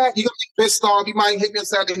mad. You're going to be pissed off. You might hit me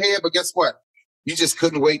upside the head, but guess what? You just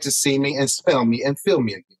couldn't wait to see me and smell me and feel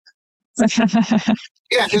me again.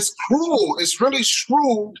 Yeah, it's cruel. It's really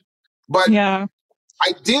shrewd. But I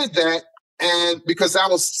did that and because that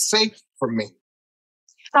was safe for me.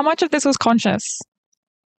 How much of this was conscious?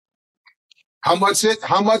 How much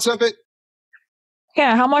of it?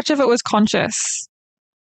 Yeah, how much of it was conscious?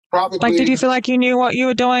 Probably. Like, did you feel like you knew what you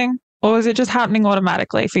were doing? Or was it just happening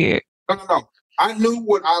automatically for you? No. I knew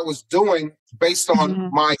what I was doing based on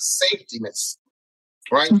my safetyness,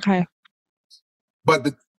 right? Okay. But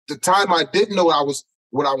the time I didn't know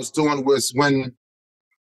what I was doing was when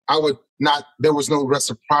there was no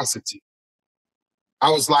reciprocity. I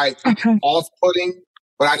was like off-putting,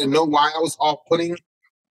 but I didn't know why I was off-putting.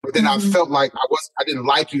 But then I felt like I didn't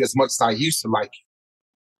like you as much as I used to like you.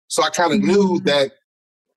 So I kind of knew that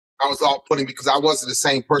I was off-putting because I wasn't the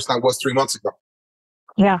same person I was 3 months ago.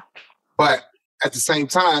 Yeah. But at the same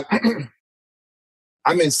time,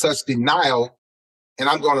 I'm in such denial and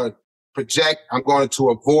I'm going to project, I'm going to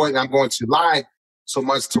avoid, I'm going to lie so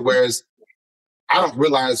much to whereas I don't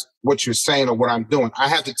realize what you're saying or what I'm doing. I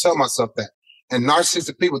have to tell myself that. And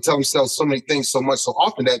narcissistic people tell themselves so many things so much so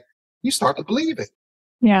often that you start to believe it.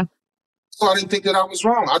 Yeah. So I didn't think that I was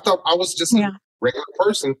wrong. I thought I was just a regular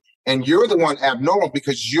person. And you're the one abnormal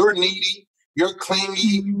because you're needy, you're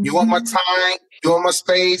clingy, you want my time, you want my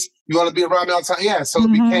space, you want to be around me all the time. Yeah, so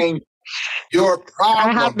it became your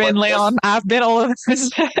problem. I have been, Leon. I've been all of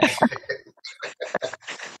this.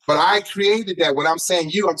 But I created that. When I'm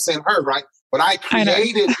saying you, I'm saying her, right? But I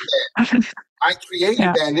created that. I created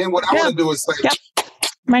that. And then what I want to do is say,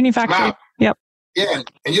 manufacture. Yep. Yeah.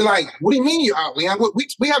 And you're like, what do you mean you're out, Leon?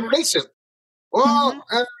 We have a relationship. Well,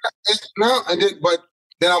 no. And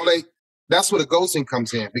then I'm like, that's where the ghosting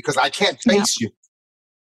comes in because I can't face you.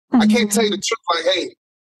 I can't tell you the truth. Like, hey,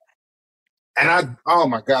 and oh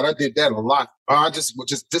my God, I did that a lot. I just would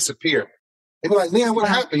just disappear. They be like, Leon, what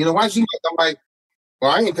happened? You know, why'd you? I'm like,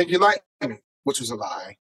 well, I didn't think you liked me, which was a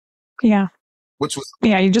lie. Yeah. Which was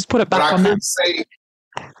you just put it back on them. Say,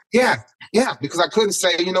 because I couldn't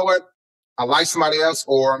say, you know what, I like somebody else,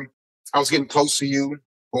 or I was getting close to you,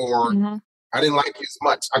 or I didn't like you as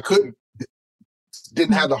much. I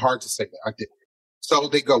didn't have the heart to say that. I didn't. So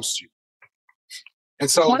they ghost you. And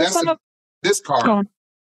so this card.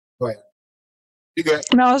 Go ahead. You go ahead.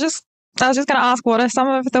 No, I was just going to ask, what are some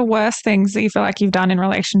of the worst things that you feel like you've done in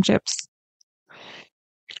relationships?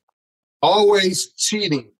 Always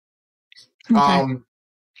cheating. Okay.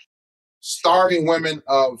 Starving women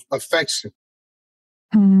of affection.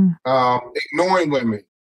 Ignoring women.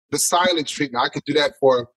 The silent treatment. I could do that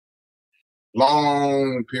for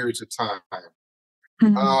long periods of time.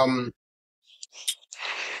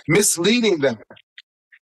 Misleading them.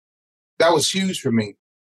 That was huge for me.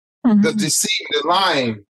 The deceit, the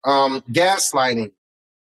lying, gaslighting,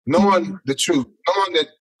 knowing the truth, knowing that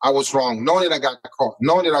I was wrong, knowing that I got caught,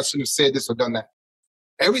 knowing that I shouldn't have said this or done that.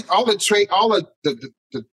 All the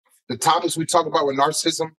topics we talk about with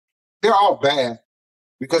narcissism, they're all bad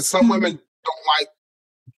because some women don't like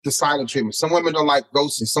the silent treatment. Some women don't like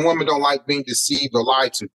ghosting. Some women don't like being deceived or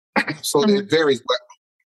lied to. So it varies. But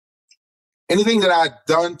anything that I've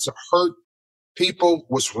done to hurt people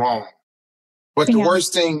was wrong. But the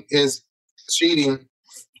worst thing is cheating.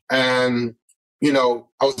 And, you know,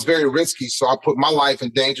 I was very risky. So I put my life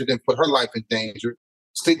in danger, then put her life in danger.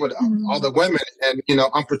 Sleep with other women and, you know,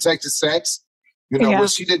 unprotected sex. You know, well,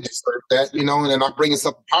 she didn't deserve that, you know, and then I'm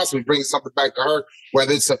possibly bringing something back to her,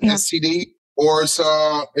 whether it's an STD or it's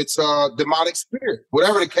a demonic spirit,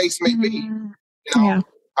 whatever the case may be. You know,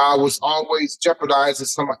 I was always jeopardizing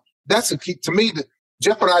somebody. That's a key to me.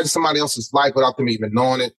 Jeopardizing somebody else's life without them even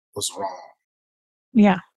knowing it was wrong.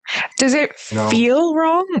 Yeah. Does it feel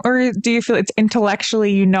wrong, or do you feel it's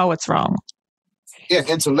intellectually you know it's wrong? Yeah,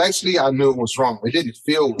 intellectually I knew it was wrong. It didn't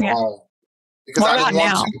feel wrong because I didn't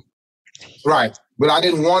want to. Right, but I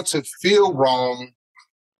didn't want to feel wrong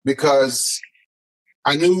because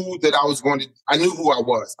I knew that I knew who I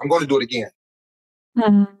was. I'm going to do it again.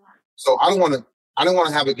 Mm-hmm. So I didn't want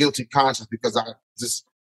to have a guilty conscience because I just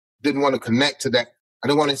didn't want to connect to that. I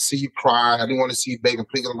didn't want to see you cry. I didn't want to see you beg and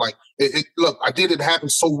plead. I'm like, look, I did it happen.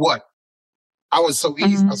 So what? I was so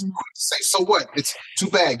easy. I was going to say, so what? It's too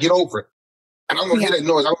bad. Get over it. And I don't want to hear that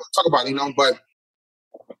noise. I don't want to talk about it, but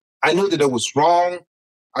I knew that it was wrong.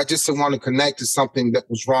 I just didn't want to connect to something that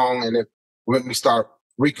was wrong. And it made me start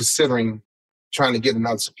reconsidering trying to get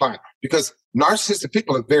another supply, because narcissistic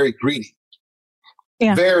people are very greedy.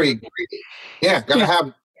 Yeah. Very greedy. Yeah. Gotta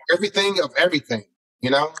have everything of everything,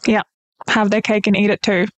 Yeah. Have their cake and eat it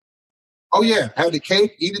too. Oh yeah. Have the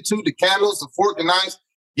cake, eat it too, the candles, the fork, the knives,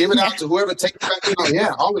 give it out to whoever takes it back.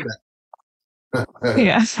 Yeah, all of that.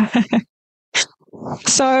 Yeah.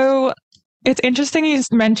 So it's interesting you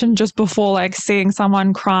mentioned just before, like seeing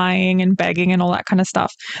someone crying and begging and all that kind of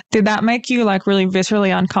stuff. Did that make you like really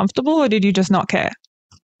viscerally uncomfortable, or did you just not care?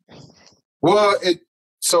 Well, it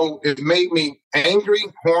made me angry,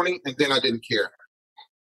 horny, and then I didn't care.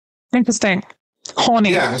 Interesting.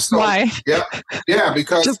 Horny. Yeah. So, why? Yeah,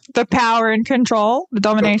 because just the power and control, the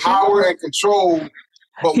domination. The power and control.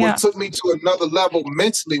 But what took me to another level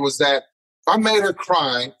mentally was that I made her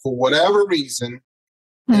cry for whatever reason,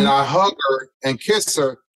 and I hug her and kiss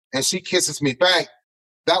her, and she kisses me back.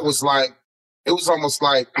 That was like, it was almost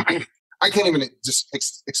like, I can't even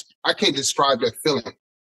I can't describe that feeling.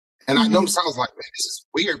 And I noticed, I was like, man, this is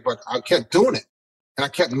weird, but I kept doing it. And I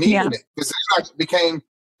kept needing it. Because I became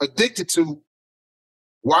addicted to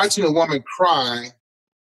watching a woman cry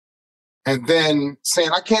and then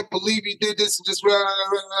saying, I can't believe you did this, and just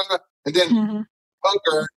and then hug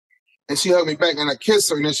her, and she hugged me back, and I kiss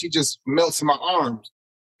her, and then she just melts in my arms.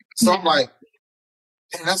 So I'm like,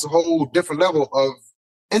 man, that's a whole different level of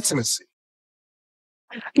intimacy.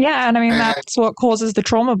 Yeah, and I mean, that's what causes the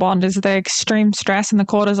trauma bond, is the extreme stress and the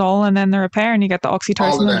cortisol, and then the repair, and you get the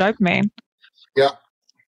oxytocin and the dopamine.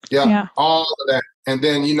 Yeah, all of that. And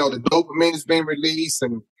then, the dopamine is being released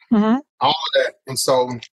and all of that. And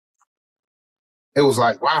so it was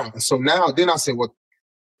like, wow. And so then I said, well,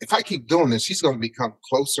 if I keep doing this, she's going to become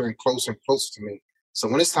closer and closer and closer to me. So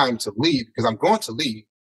when it's time to leave, because I'm going to leave,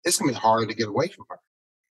 it's going to be harder to get away from her.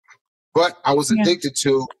 But I was addicted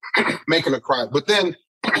to making her cry. But then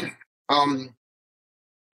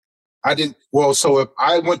I didn't. Well, so if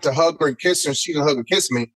I went to hug her and kiss her and she didn't hug and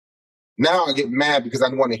kiss me, now I get mad because I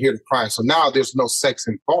don't want to hear the crying. So now there's no sex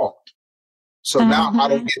involved. So now I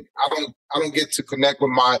don't get to connect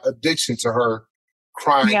with my addiction to her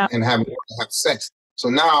crying and having to have sex. So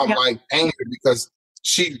now I'm like angry because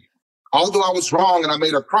although I was wrong and I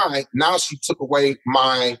made her cry, now she took away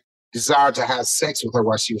my desire to have sex with her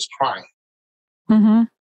while she was crying. Mm-hmm.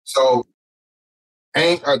 So,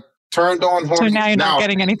 turned on horny. So now you're not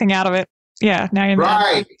getting anything out of it. Yeah, now you're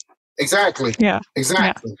right. Mad. Exactly. Yeah.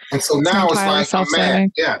 Exactly. Yeah. And so now it's like I'm mad.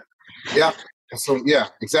 Yeah. Yeah. And so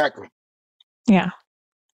exactly. Yeah.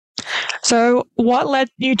 So what led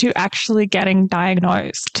you to actually getting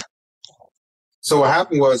diagnosed? So what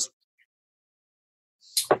happened was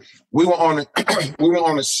we were on a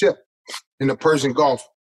ship in the Persian Gulf.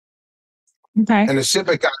 Okay. And the ship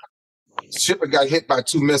had got hit by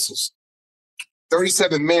 2 missiles.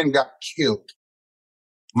 37 men got killed.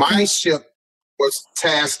 My ship was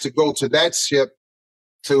tasked to go to that ship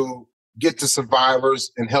to get the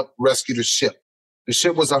survivors and help rescue the ship. The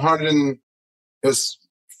ship was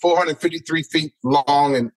 453 feet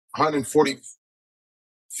long and 140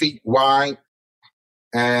 feet wide,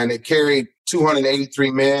 and it carried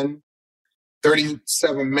 283 men.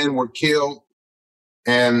 37 men were killed,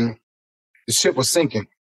 and the ship was sinking.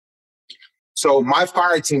 So my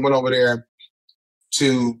fire team went over there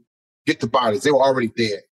to get the bodies. They were already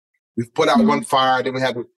dead. We put out one fire, then we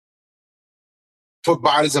had to put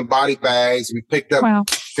bodies in body bags. We picked up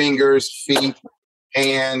fingers, feet,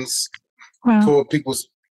 hands, pulled people's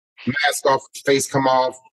masks off, face come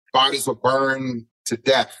off. Bodies were burned to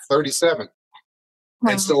death, 37.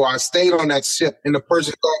 Wow. And so I stayed on that ship in the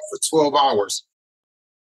Persian Gulf for 12 hours.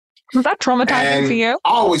 Was that traumatizing for you?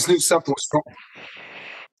 I always knew something was wrong.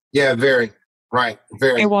 Yeah, very. Right,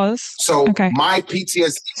 very. It was? So my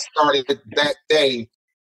PTSD started that day.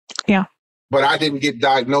 Yeah. But I didn't get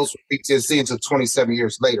diagnosed with PTSD until 27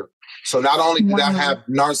 years later. So not only did I have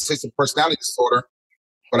narcissistic personality disorder,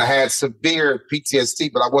 but I had severe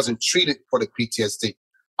PTSD, but I wasn't treated for the PTSD.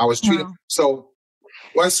 I was treated. Wow. So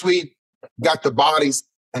once we got the bodies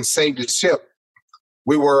and saved the ship,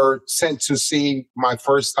 we were sent to see my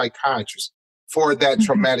first psychiatrist for that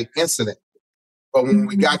traumatic incident. But when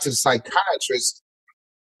we got to the psychiatrist,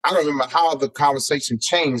 I don't remember how the conversation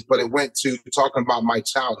changed, but it went to talking about my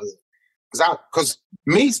childhood. Because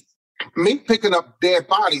me picking up dead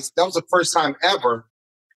bodies, that was the first time ever.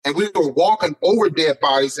 And we were walking over dead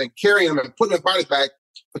bodies and carrying them and putting the body back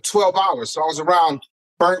for 12 hours. So I was around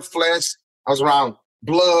burnt flesh. I was around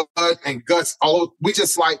blood and guts. We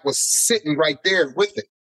just like was sitting right there with it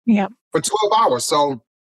for 12 hours. So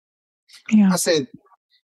I said,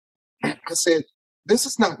 this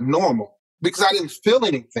is not normal because I didn't feel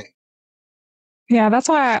anything. Yeah, that's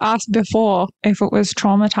why I asked before if it was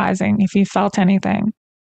traumatizing, if you felt anything.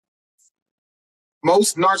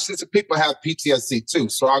 Most narcissistic people have PTSD too.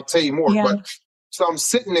 So I'll tell you more. But so I'm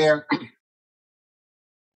sitting there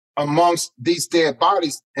amongst these dead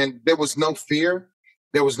bodies and there was no fear.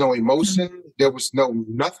 There was no emotion. There was no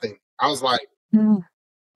nothing. I was like, and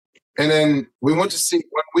then we went to see,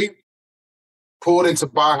 when we pulled into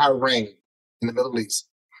Bahrain in the Middle East,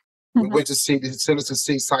 we went to see, they sent us to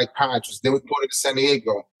see psychiatrists. Then we pulled into San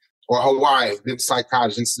Diego or Hawaii, then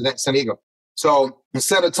psychiatrists in San Diego. So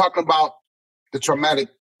instead of talking about the traumatic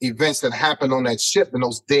events that happened on that ship and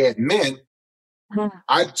those dead men,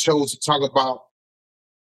 I chose to talk about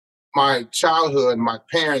my childhood, my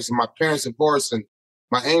parents divorce and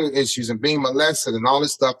my anger issues and being molested and all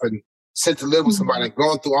this stuff and sent to live with somebody and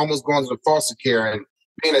almost going to the foster care and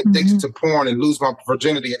being addicted to porn and lose my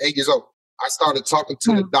virginity at 8 years old. I started talking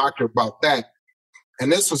to the doctor about that.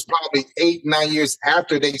 And this was probably 8, 9 years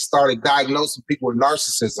after they started diagnosing people with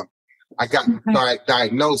narcissism. I got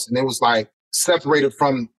diagnosed and it was like separated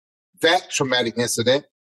from that traumatic incident,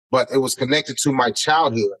 but it was connected to my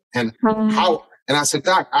childhood and how, and I said,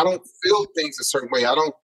 Doc, I don't feel things a certain way. I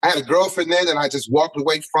had a girlfriend then that I just walked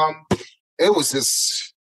away from. It was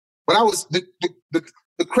just, but I was,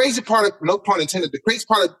 the crazy part of, no pun intended, the crazy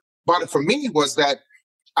part about it for me was that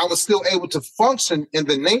I was still able to function in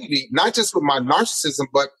the Navy, not just with my narcissism,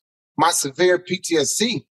 but my severe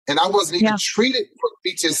PTSD. And I wasn't even treated for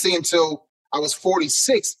PTSD until I was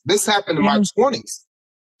 46. This happened in my 20s.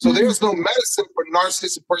 So there's no medicine for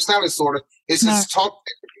narcissistic personality disorder. It's just talk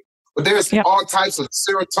therapy. But there's all types of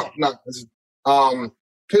serotonin,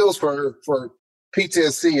 pills for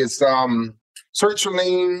PTSD. It's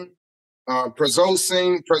sertraline,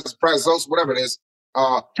 prazosin, whatever it is.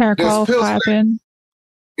 There's pills.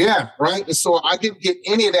 Yeah, right. And so I didn't get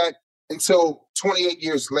any of that until 28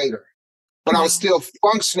 years later. But I was still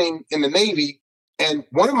functioning in the Navy. And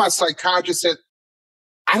one of my psychiatrists said,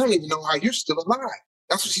 I don't even know how you're still alive.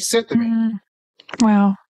 That's what she said to me.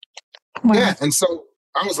 Wow. Yeah. And so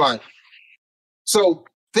I was like, so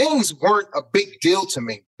things weren't a big deal to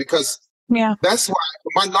me because that's why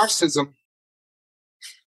my narcissism,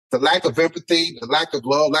 the lack of empathy, the lack of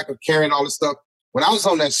love, lack of caring, all this stuff. When I was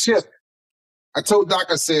on that ship, I told Doc,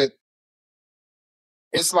 I said,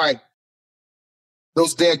 it's like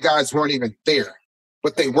those dead guys weren't even there,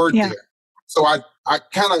 but they were there. So I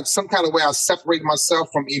kind of, some kind of way, I separated myself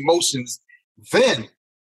from emotions then.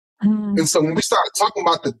 And so when we started talking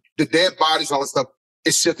about the dead bodies, all that stuff,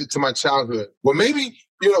 it shifted to my childhood. Well, maybe,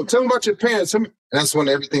 tell me about your parents. And that's when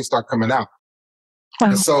everything started coming out.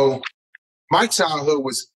 And so my childhood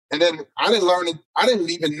was, and then I didn't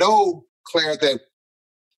even know, Claire, that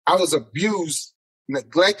I was abused,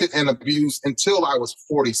 neglected and abused until I was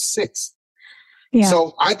 46.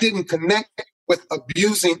 So I didn't connect with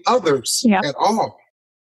abusing others at all.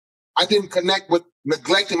 I didn't connect with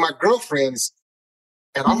neglecting my girlfriends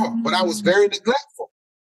at all, but I was very neglectful.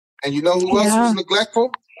 And you know who else was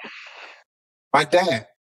neglectful? My dad.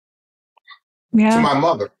 To my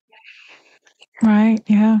mother. Right.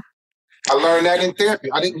 Yeah. I learned that in therapy.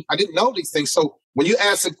 I didn't know these things. So when you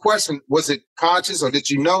ask the question, was it conscious or did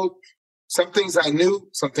you know? Some things I knew,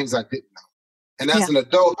 some things I didn't know. And as an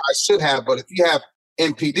adult, I should have. But if you have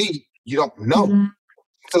NPD, you don't know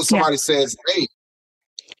until somebody says, hey,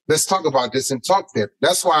 let's talk about this and talk there.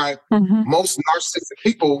 That's why most narcissistic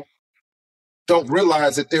people don't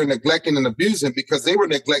realize that they're neglecting and abusing because they were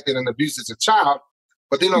neglected and abused as a child,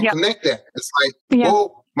 but they don't connect that. It's like,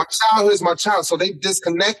 well, my childhood is my child. So they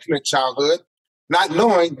disconnect from their childhood, not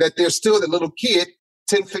knowing that they're still the little kid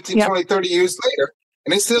 10, 15, 20, 30 years later,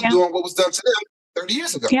 and they're still doing what was done to them 30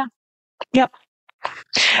 years ago.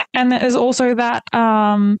 And there's also that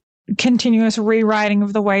continuous rewriting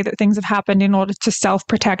of the way that things have happened in order to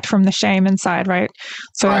self-protect from the shame inside, right?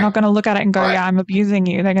 So they're not going to look at it and go, yeah, I'm abusing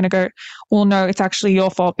you. They're going to go, well, no, it's actually your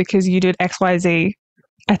fault because you did X, Y, Z.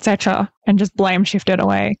 etc., and just blame shifted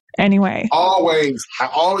away anyway. Always. I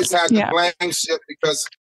always had to Yeah. blame shit because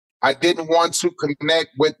I didn't want to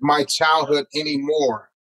connect with my childhood anymore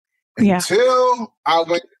Yeah. until I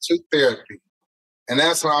went to therapy. And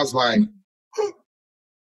that's when I was like,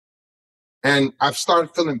 and I've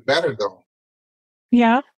started feeling better though,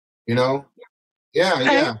 Yeah. you know? Yeah,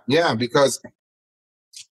 Okay. yeah, because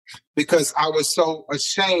I was so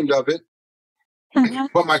ashamed of it. Mhm.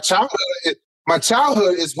 But my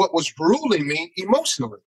childhood is what was ruling me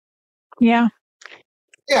emotionally. Yeah.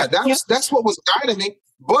 Yeah, that's what was guiding me.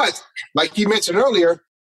 But like you mentioned earlier,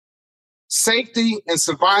 safety and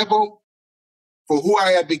survival for who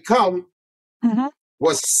I had become Mhm.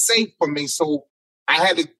 was safe for me. So I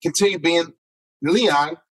had to continue being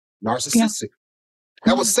Leon, narcissistic.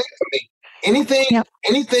 That was safe for me. Anything, Yep.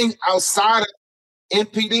 anything outside of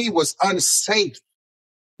NPD was unsafe.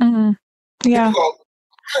 Mhm. Yeah. People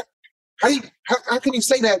go, how can you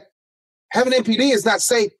say that having NPD is not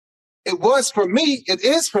safe? It was for me. It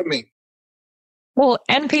is for me. Well,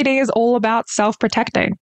 NPD is all about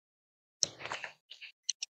self-protecting.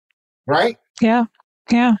 Right? Yeah.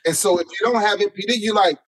 Yeah. And so if you don't have NPD, you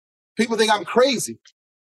like, people think I'm crazy.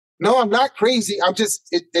 No, I'm not crazy. I'm just,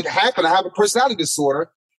 it happened. I have a personality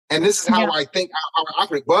disorder. And this is how I think, how I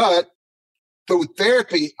operate. But through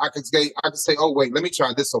therapy, I could say, oh, wait, let me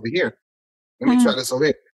try this over here. Let me try this over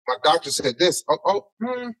here. My doctor said this.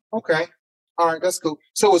 Okay. All right, that's cool.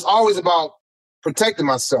 So it's always about protecting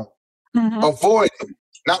myself, avoiding,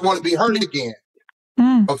 not want to be hurt again,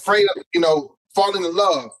 afraid of, falling in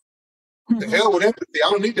love. The hell with empathy. I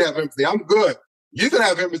don't need to have empathy. I'm good. You can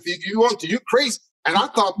have empathy if you want to. You're crazy. And I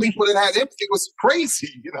thought people that had empathy was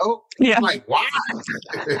crazy, Yeah. I'm like, why?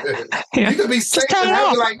 Yeah. You can be safe and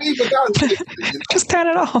happy like me without empathy. Just turn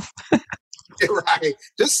it off. Right.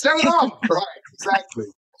 Just turn it off. Right. Exactly.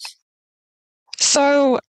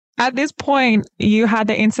 So at this point, you had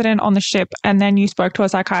the incident on the ship and then you spoke to a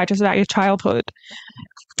psychiatrist about your childhood.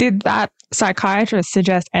 Did that psychiatrist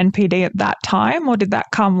suggest NPD at that time, or did that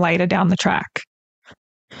come later down the track?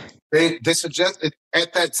 They suggested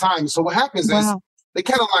at that time. So what happens is they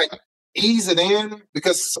kind of like ease it in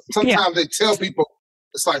because sometimes they tell people,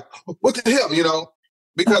 it's like, what the hell,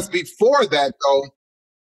 Because before that, though,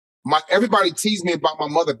 everybody teased me about my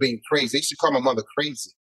mother being crazy. They used to call my mother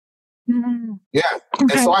crazy. Yeah.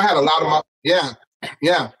 Okay. And so I had a lot of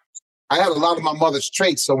I had a lot of my mother's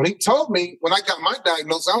traits. So when he told me, when I got my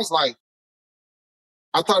diagnosis, I was like,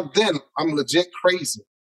 I thought then I'm legit crazy.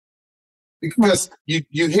 Because you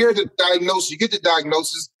hear the diagnosis, you get the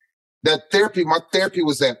diagnosis, that therapy, my therapy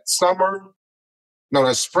was that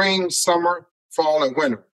spring, summer, fall, and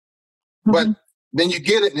winter. But then you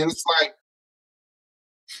get it and it's like,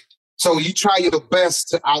 so you try your best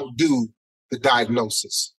to outdo the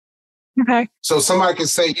diagnosis. Okay. So somebody can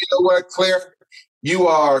say, you know what, Claire, you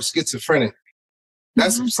are schizophrenic.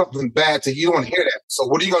 That's something bad to you. You don't want to hear that. So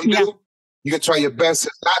what are you going to do? You're going to try your best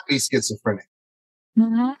to not be schizophrenic.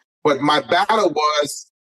 But my battle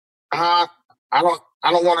was, I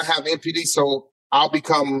don't want to have NPD, so I'll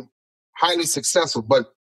become highly successful.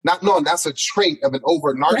 But not knowing that's a trait of an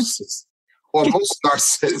over narcissist or most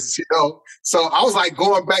narcissists, So I was like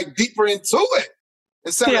going back deeper into it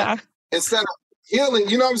instead of healing.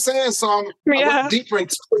 You know what I'm saying? So I went deeper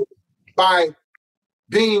into it by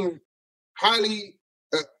being highly,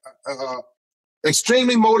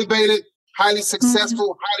 extremely motivated, highly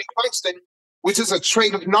successful, highly functioning, which is a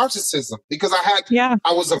trait of narcissism because I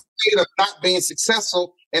was afraid of not being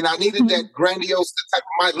successful and I needed that grandiose type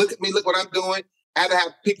of mind. Look at me, look what I'm doing. I had to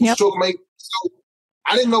have people stroke me. So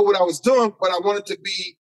I didn't know what I was doing, but I wanted to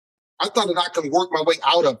be, I thought that I could work my way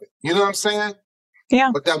out of it. You know what I'm saying?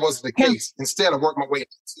 Yeah. But that wasn't the case. Instead, I worked my way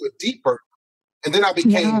into it deeper. And then I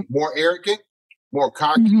became more arrogant, more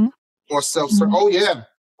cocky, more self-certain. Oh yeah.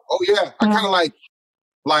 I kind of like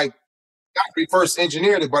not reverse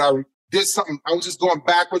engineered it, but I did something. I was just going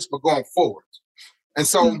backwards, but going forward. And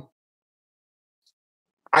so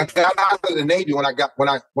I got out of the Navy when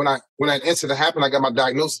that incident happened. I got my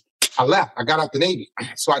diagnosis. I left. I got out the Navy,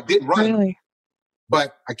 so I did run. Really?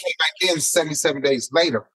 But I came back in 77 days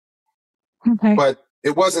later. Okay. But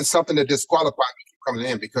it wasn't something that disqualified me from coming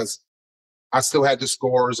in because I still had the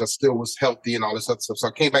scores. I still was healthy and all this other stuff. So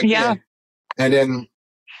I came back in, and then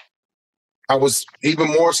I was even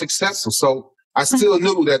more successful. So I still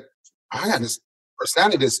knew that I had this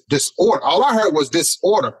personality, this disorder. All I heard was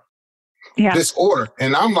disorder. Disorder.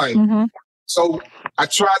 And I'm like, so I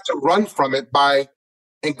tried to run from it by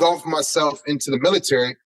engulfing myself into the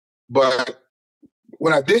military. But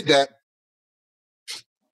when I did that,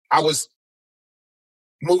 I was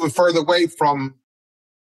moving further away from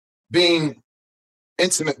being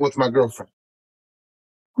intimate with my girlfriend.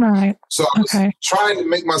 Right. So I was Okay. trying to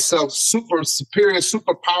make myself super superior,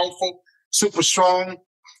 super powerful, super strong,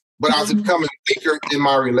 but I was becoming weaker in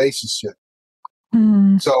my relationship.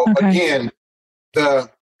 So Okay. again,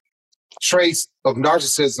 the trace of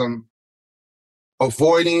narcissism,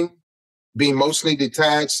 avoiding, being emotionally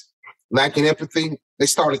detached, lacking empathy, they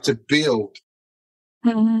started to build.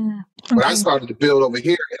 But I started to build over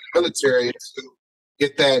here in the military to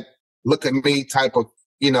get that look at me type of,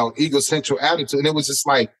 egocentric attitude. And it was just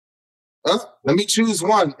like, let me choose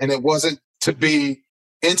one. And it wasn't to be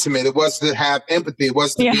intimate. It wasn't to have empathy. It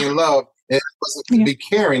wasn't to be in love. It wasn't to be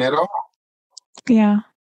caring at all. Yeah.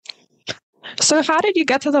 So how did you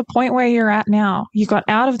get to the point where you're at now? You got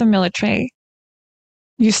out of the military.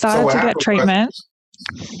 You started to get treatment.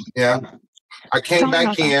 I came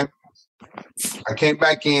back in. I came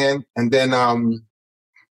back in, and then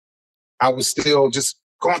I was still just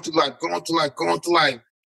going through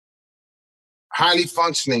highly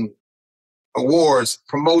functioning awards,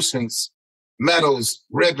 promotions, medals,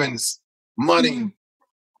 ribbons, money.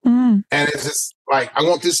 And it's just like, I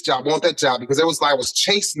want this job, I want that job, because it was like I was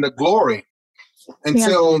chasing the glory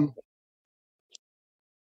until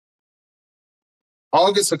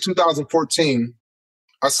August of 2014.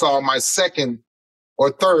 I saw my second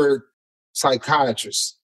or third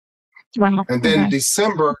psychiatrist. Wow. And then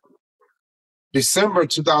December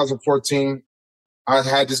 2014, I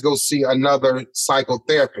had to go see another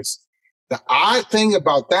psychotherapist. The odd thing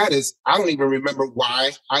about that is I don't even remember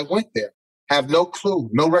why I went there. Have no clue,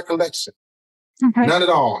 no recollection, none at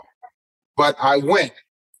all. But I went,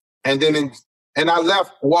 and then I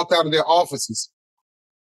left, walked out of their offices.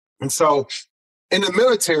 And so in the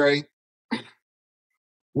military,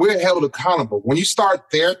 we're held accountable. When you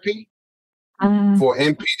start therapy for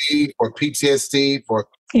NPD, for PTSD, for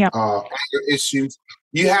anger issues,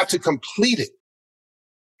 you have to complete it.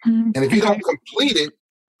 And if you don't complete it,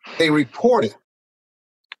 they report it.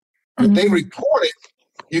 And if they report it,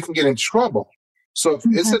 you can get in trouble. So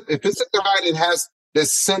if it's a guy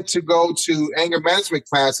that's sent to go to anger management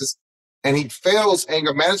classes and he fails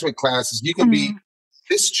anger management classes, you can be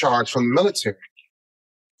discharged from the military.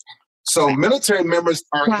 So military members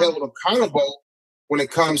are held accountable when it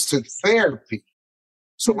comes to therapy.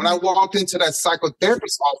 So when I walked into that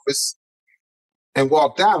psychotherapist's office and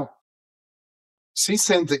walked out, she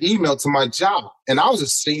sent the email to my job, and I was a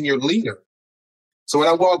senior leader. So when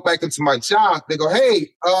I walked back into my job, they go,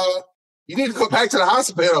 "Hey, you need to go back to the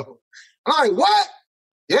hospital." I'm like, "What?"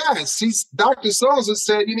 "Yeah, Dr. So-and-so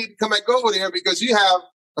said you need to come back over there because you have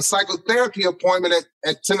a psychotherapy appointment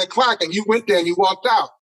at 10 o'clock, and you went there and you walked out."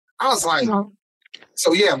 I was like,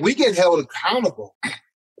 so yeah, we get held accountable.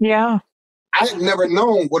 Yeah. I had never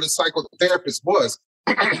known what a psychotherapist was.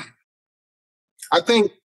 I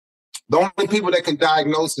think the only people that can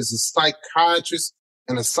diagnose is a psychiatrist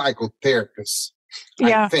and a psychotherapist.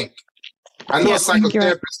 I think. I know a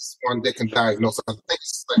psychotherapist is one that can diagnose. I think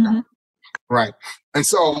it's right. And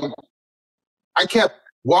so I kept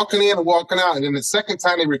walking in and walking out. And then the second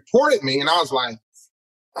time they reported me, and I was like,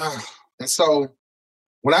 and so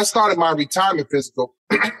when I started my retirement physical,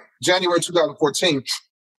 January 2014,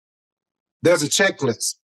 there's a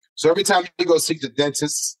checklist. So every time you go see the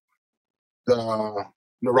dentist, the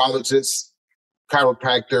neurologist,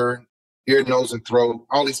 chiropractor, ear, nose, and throat,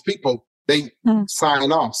 all these people, they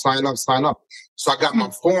sign up. So I got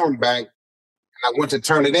my form back, and I went to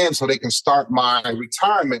turn it in so they can start my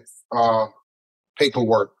retirement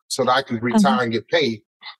paperwork so that I can retire and get paid.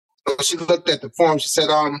 So she looked at the form. She said,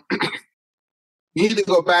 you need to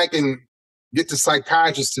go back and get the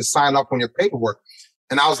psychiatrist to sign up on your paperwork.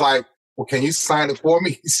 And I was like, well, can you sign it for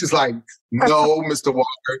me? She's like, no, Mr.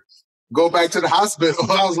 Walker, go back to the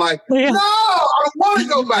hospital. I was like, no, I don't want to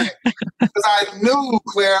go back. Because I knew,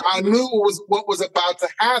 Claire, what was about to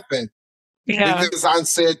happen. Yeah. Because I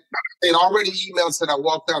said, they'd already emailed and said I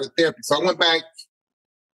walked out of therapy. So I went back,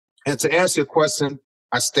 and to answer your question,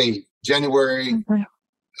 I stayed. January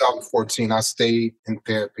 2014, I stayed in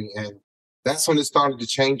therapy. And that's when it started to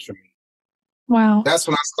change for me. Wow. That's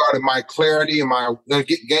when I started my clarity and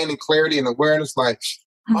gaining clarity and awareness. Like,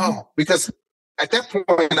 because at that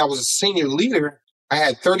point, I was a senior leader. I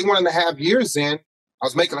had 31 and a half years in. I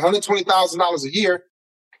was making $120,000 a year.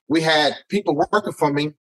 We had people working for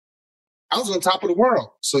me. I was on top of the world.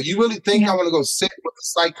 So you really think I want to go sit with a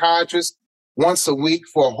psychiatrist once a week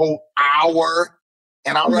for a whole hour?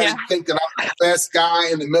 And I already think that I'm the best guy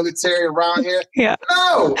in the military around here?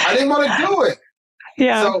 No, I didn't want to do it.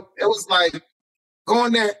 So it was like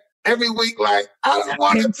going there every week, like, I don't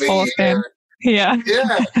want to be here.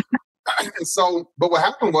 And so, but what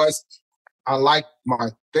happened was, I liked my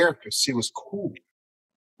therapist. She was cool.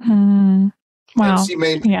 Mm. And Wow. she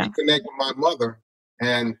made me Yeah. reconnect with my mother.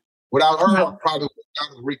 And without her, I Wow. probably would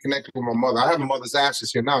not have reconnected with my mother. I have my mother's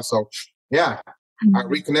ashes here now. So yeah, I Mm.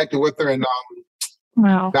 reconnected with her, and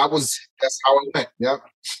Wow. that's how it went. Yeah.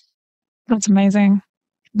 That's amazing.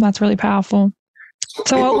 That's really powerful. So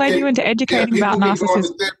So what led you into educating about people can go narcissism?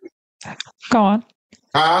 into therapy. Go on.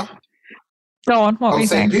 Huh? Go on. What I were you was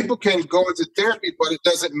saying saying? people can go into therapy, but it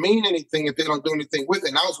doesn't mean anything if they don't do anything with it.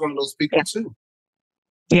 And I was one of those people Yeah. too.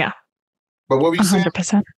 Yeah. But what were you saying?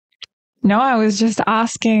 100%. No, I was just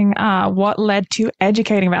asking what led to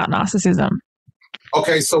educating about narcissism.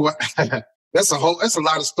 Okay, so that's a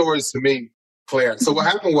lot of stories to me, Claire. So what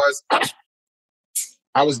happened was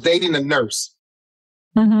I was dating a nurse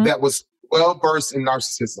Mm-hmm. that was well versed in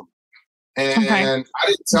narcissism. And Okay. I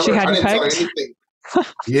didn't tell She her had you pegged? anything.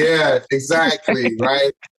 Yeah, exactly.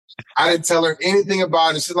 Right. I didn't tell her anything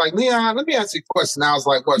about it. She's like, Leon, let me ask you a question. I was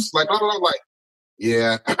like, what? She's like, blah, blah, blah. I'm like,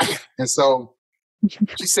 yeah. And so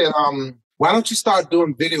she said, why don't you start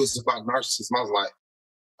doing videos about narcissism? I was like,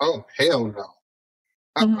 oh, hell no.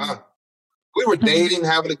 Mhm. We were Mhm. dating,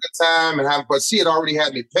 having a good time, but she had already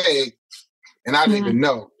had me pegged, and I didn't Mhm. even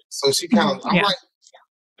know. So she kind of, Yeah.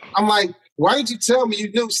 I'm like, why did you tell me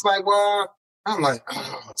you knew? She's like, well, I'm like,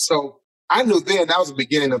 oh. So I knew then that was the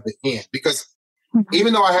beginning of the end, because Mhm.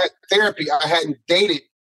 even though I had therapy, I hadn't dated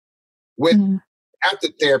with Mhm. after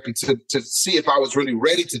therapy to see if I was really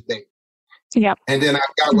ready to date. Yep. And then I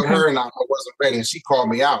got with Okay. her and I wasn't ready, and she called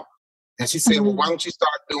me out, and she said, well, Mhm. why don't you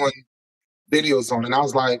start doing videos on it? And I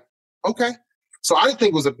was like, okay. So I didn't think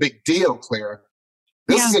it was a big deal, Claire.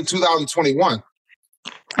 This Yeah. is in 2021.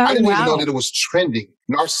 I Oh, didn't even know wow. that it was trending.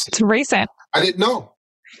 It's Narcissism. recent. I didn't know.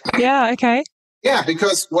 Yeah. Okay. Yeah,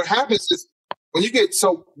 because what happens is when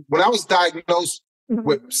I was diagnosed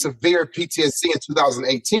with severe PTSD in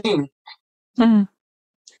 2018, Mhm.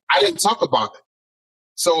 I didn't talk about it.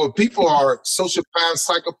 So if people are sociopaths,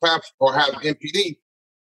 psychopaths, or have NPD,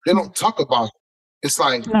 they don't talk about it. It's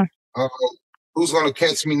like, No. uh, who's going to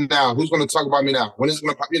catch me now? Who's going to talk about me now? When is it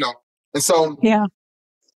going to, And so Yeah.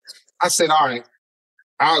 I said, all right,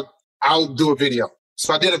 I'll do a video.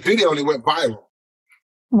 So I did a video and it went viral.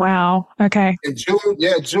 Wow. Okay. In June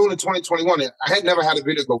of 2021. I had never had a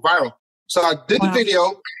video go viral. So I did the Wow.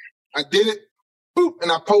 video, I did it, boop,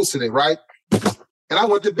 and I posted it, right? And I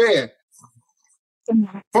went to bed.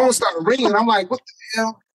 Phone started ringing. I'm like, what the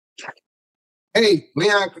hell? Hey,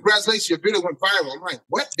 Leon, congratulations, your video went viral. I'm like,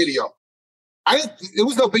 what video? It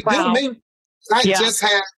was no big deal to Wow. me. I Yeah. just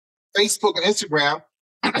had Facebook and Instagram,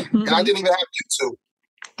 and I Mhm. didn't even have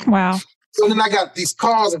YouTube. Wow. So then I got these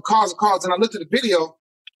calls and calls and calls, and I looked at the video,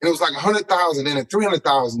 and it was like 100,000, then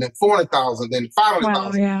 300,000, then 400,000, then Wow.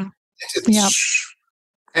 500,000. Yeah. Yep.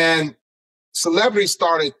 And celebrities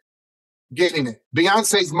started getting it.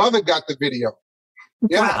 Beyonce's mother got the video.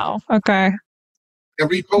 Yeah. Wow. Okay. And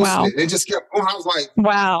reposted Wow. it. It just kept going. I was like,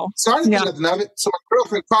 Wow. so I didn't Yeah. think nothing of it. So my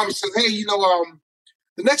girlfriend called me and said, hey,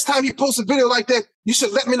 the next time you post a video like that, you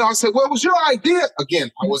should let me know. I said, well, it was your idea. Again,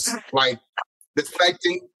 I was like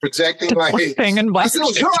deflecting, projecting, like, hey, Thing and I said, it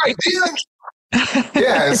was your idea.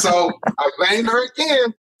 Yeah. And so I blamed her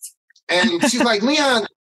again. And she's like, Leon,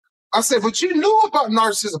 I said, but you knew about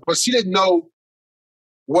narcissism, but she didn't know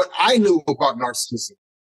what I knew about narcissism.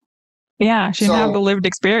 Yeah. She didn't have the lived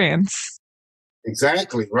experience.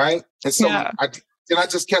 Exactly, right? And so Yeah. I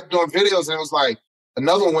just kept doing videos, and it was like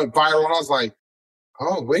another one went viral, and I was like,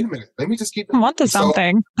 oh, wait a minute, let me just keep I'm onto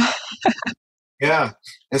something. Yeah.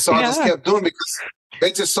 And so I just Yeah. kept doing because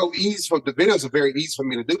they just so easy the videos are very easy for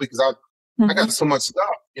me to do because I got Mhm. so much stuff.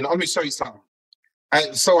 Let me show you something.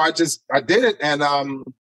 So I did it, and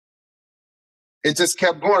it just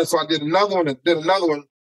kept going. So I did another one and did another one.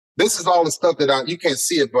 This is all the stuff that you can't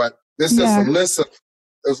see it, but this is Yeah.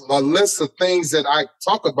 there's a list of things that I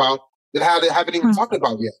talk about that I haven't even talked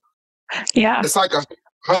about yet. Yeah. It's like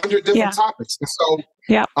 100 different Yeah. topics. And so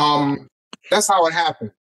Yeah. that's how it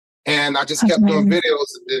happened. And I just That's kept doing amazing. videos,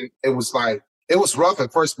 and then it was rough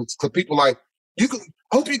at first because people like,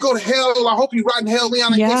 hope you go to hell. I hope you rot in hell,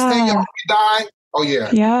 Leon. I can't stand you. I hope you die. Oh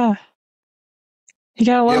yeah. Yeah. You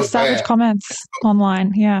get a lot It of was savage bad. comments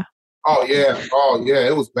online. Yeah. Oh yeah.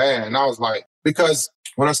 It was bad. And I was like, because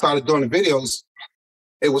when I started doing the videos,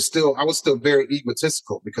 I was still very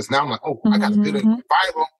egotistical because now I'm like, oh, I got a video Mhm.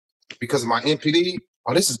 viral because of my NPD.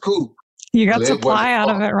 Oh, this is cool. You got Well, it supply wasn't out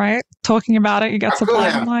of fun. it, right? Talking about it, you I got could supply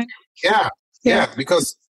have. online. Yeah,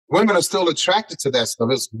 because women are still attracted to that stuff.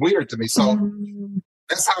 It's weird to me. So Mm.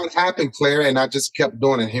 that's how it happened, Claire. And I just kept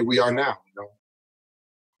doing it. Here we are now.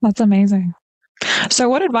 That's amazing. So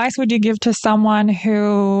what advice would you give to someone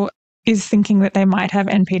who is thinking that they might have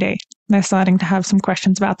NPD? They're starting to have some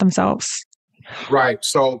questions about themselves. Right.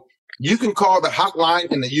 So you can call the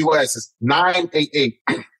hotline in the U.S. It's 988.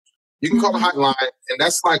 You can call the hotline, and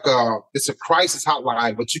that's like it's a crisis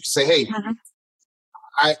hotline. But you can say, "Hey,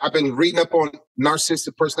 I've been reading up on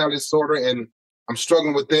narcissistic personality disorder, and I'm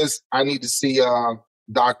struggling with this. I need to see a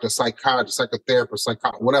doctor, psychiatrist, psychotherapist,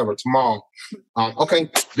 whatever tomorrow." Okay,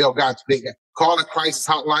 they'll call a crisis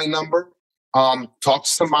hotline number. Talk to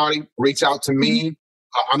somebody. Reach out to me.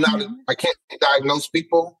 I can't diagnose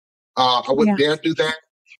people. I wouldn't dare do that.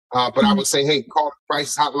 But I would say, hey, call the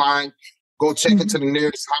crisis hotline. Go check into the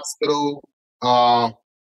nearest hospital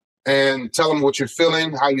and tell them what you're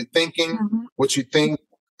feeling, how you're thinking, what you think.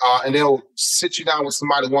 And they'll sit you down with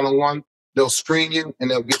somebody one-on-one. They'll screen you, and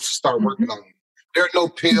they'll get you start working on you. There are no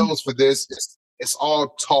pills for this. It's all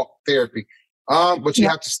talk therapy. But you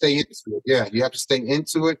have to stay into it. Yeah, you have to stay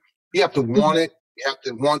into it. You have to want it. You have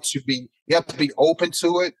to you have to be open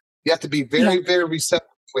to it. You have to be very, very receptive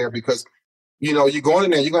there, because, you know, you're going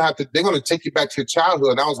in there, they're going to take you back to your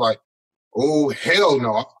childhood. And I was like, oh, hell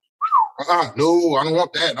no. No, I don't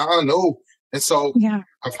want that. No. And so I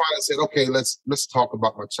finally said, okay, let's talk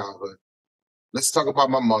about my childhood. Let's talk about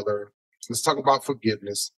my mother. Let's talk about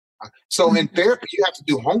forgiveness. So in therapy, you have to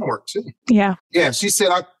do homework too. Yeah. Yeah. She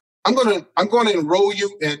said, I'm going to enroll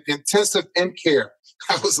you in intensive in care.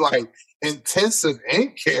 I was like, intensive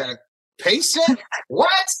in care? Patient? What?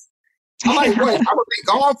 I'm like, wait, I'm going to be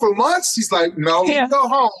gone for months? She's like, no, you go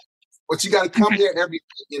home. But you got to come here every,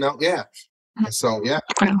 And so,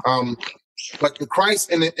 but the crisis,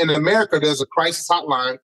 in America, there's a crisis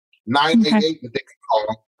hotline, 988 that they can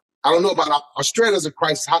call. I don't know about Australia, there's a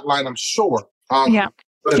crisis hotline, I'm sure. But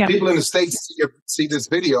if people in the States see this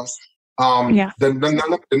video,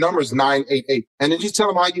 the number is 988. And then you tell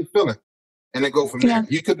them how you're feeling. And then go from there.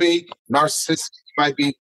 You could be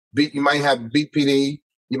narcissistic. You might have BPD.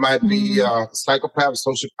 You might be psychopath,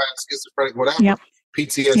 sociopath, schizophrenic, whatever.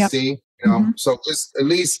 PTSD. You know, so just at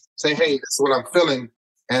least say, "Hey, this is what I'm feeling,"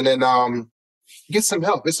 and then get some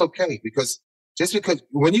help. It's okay, because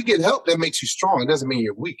when you get help, that makes you strong. It doesn't mean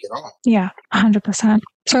you're weak at all. Yeah, 100%.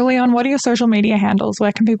 So, Leon, what are your social media handles?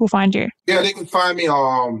 Where can people find you? Yeah, they can find me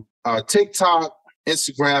on TikTok,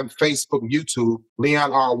 Instagram, Facebook, YouTube,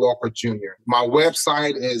 Leon R. Walker Jr. My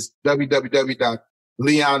website is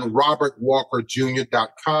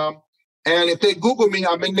www.leonrobertwalkerjr.com. And if they Google me,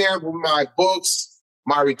 I'm in there with my books,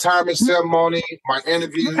 my retirement ceremony, my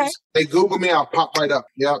interviews. They Google me, I'll pop right up.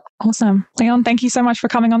 Yep. Awesome. Leon, thank you so much for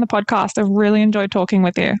coming on the podcast. I've really enjoyed talking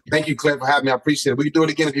with you. Thank you, Claire, for having me. I appreciate it. We can do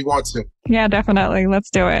it again if you want to. Yeah, definitely.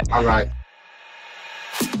 Let's do it. All right.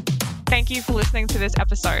 Thank you for listening to this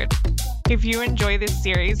episode. If you enjoy this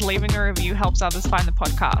series, leaving a review helps others find the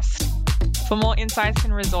podcast. For more insights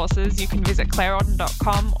and resources, you can visit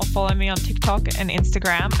claireauden.com or follow me on TikTok and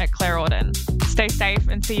Instagram at claireauden. Stay safe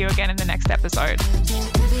and see you again in the next episode.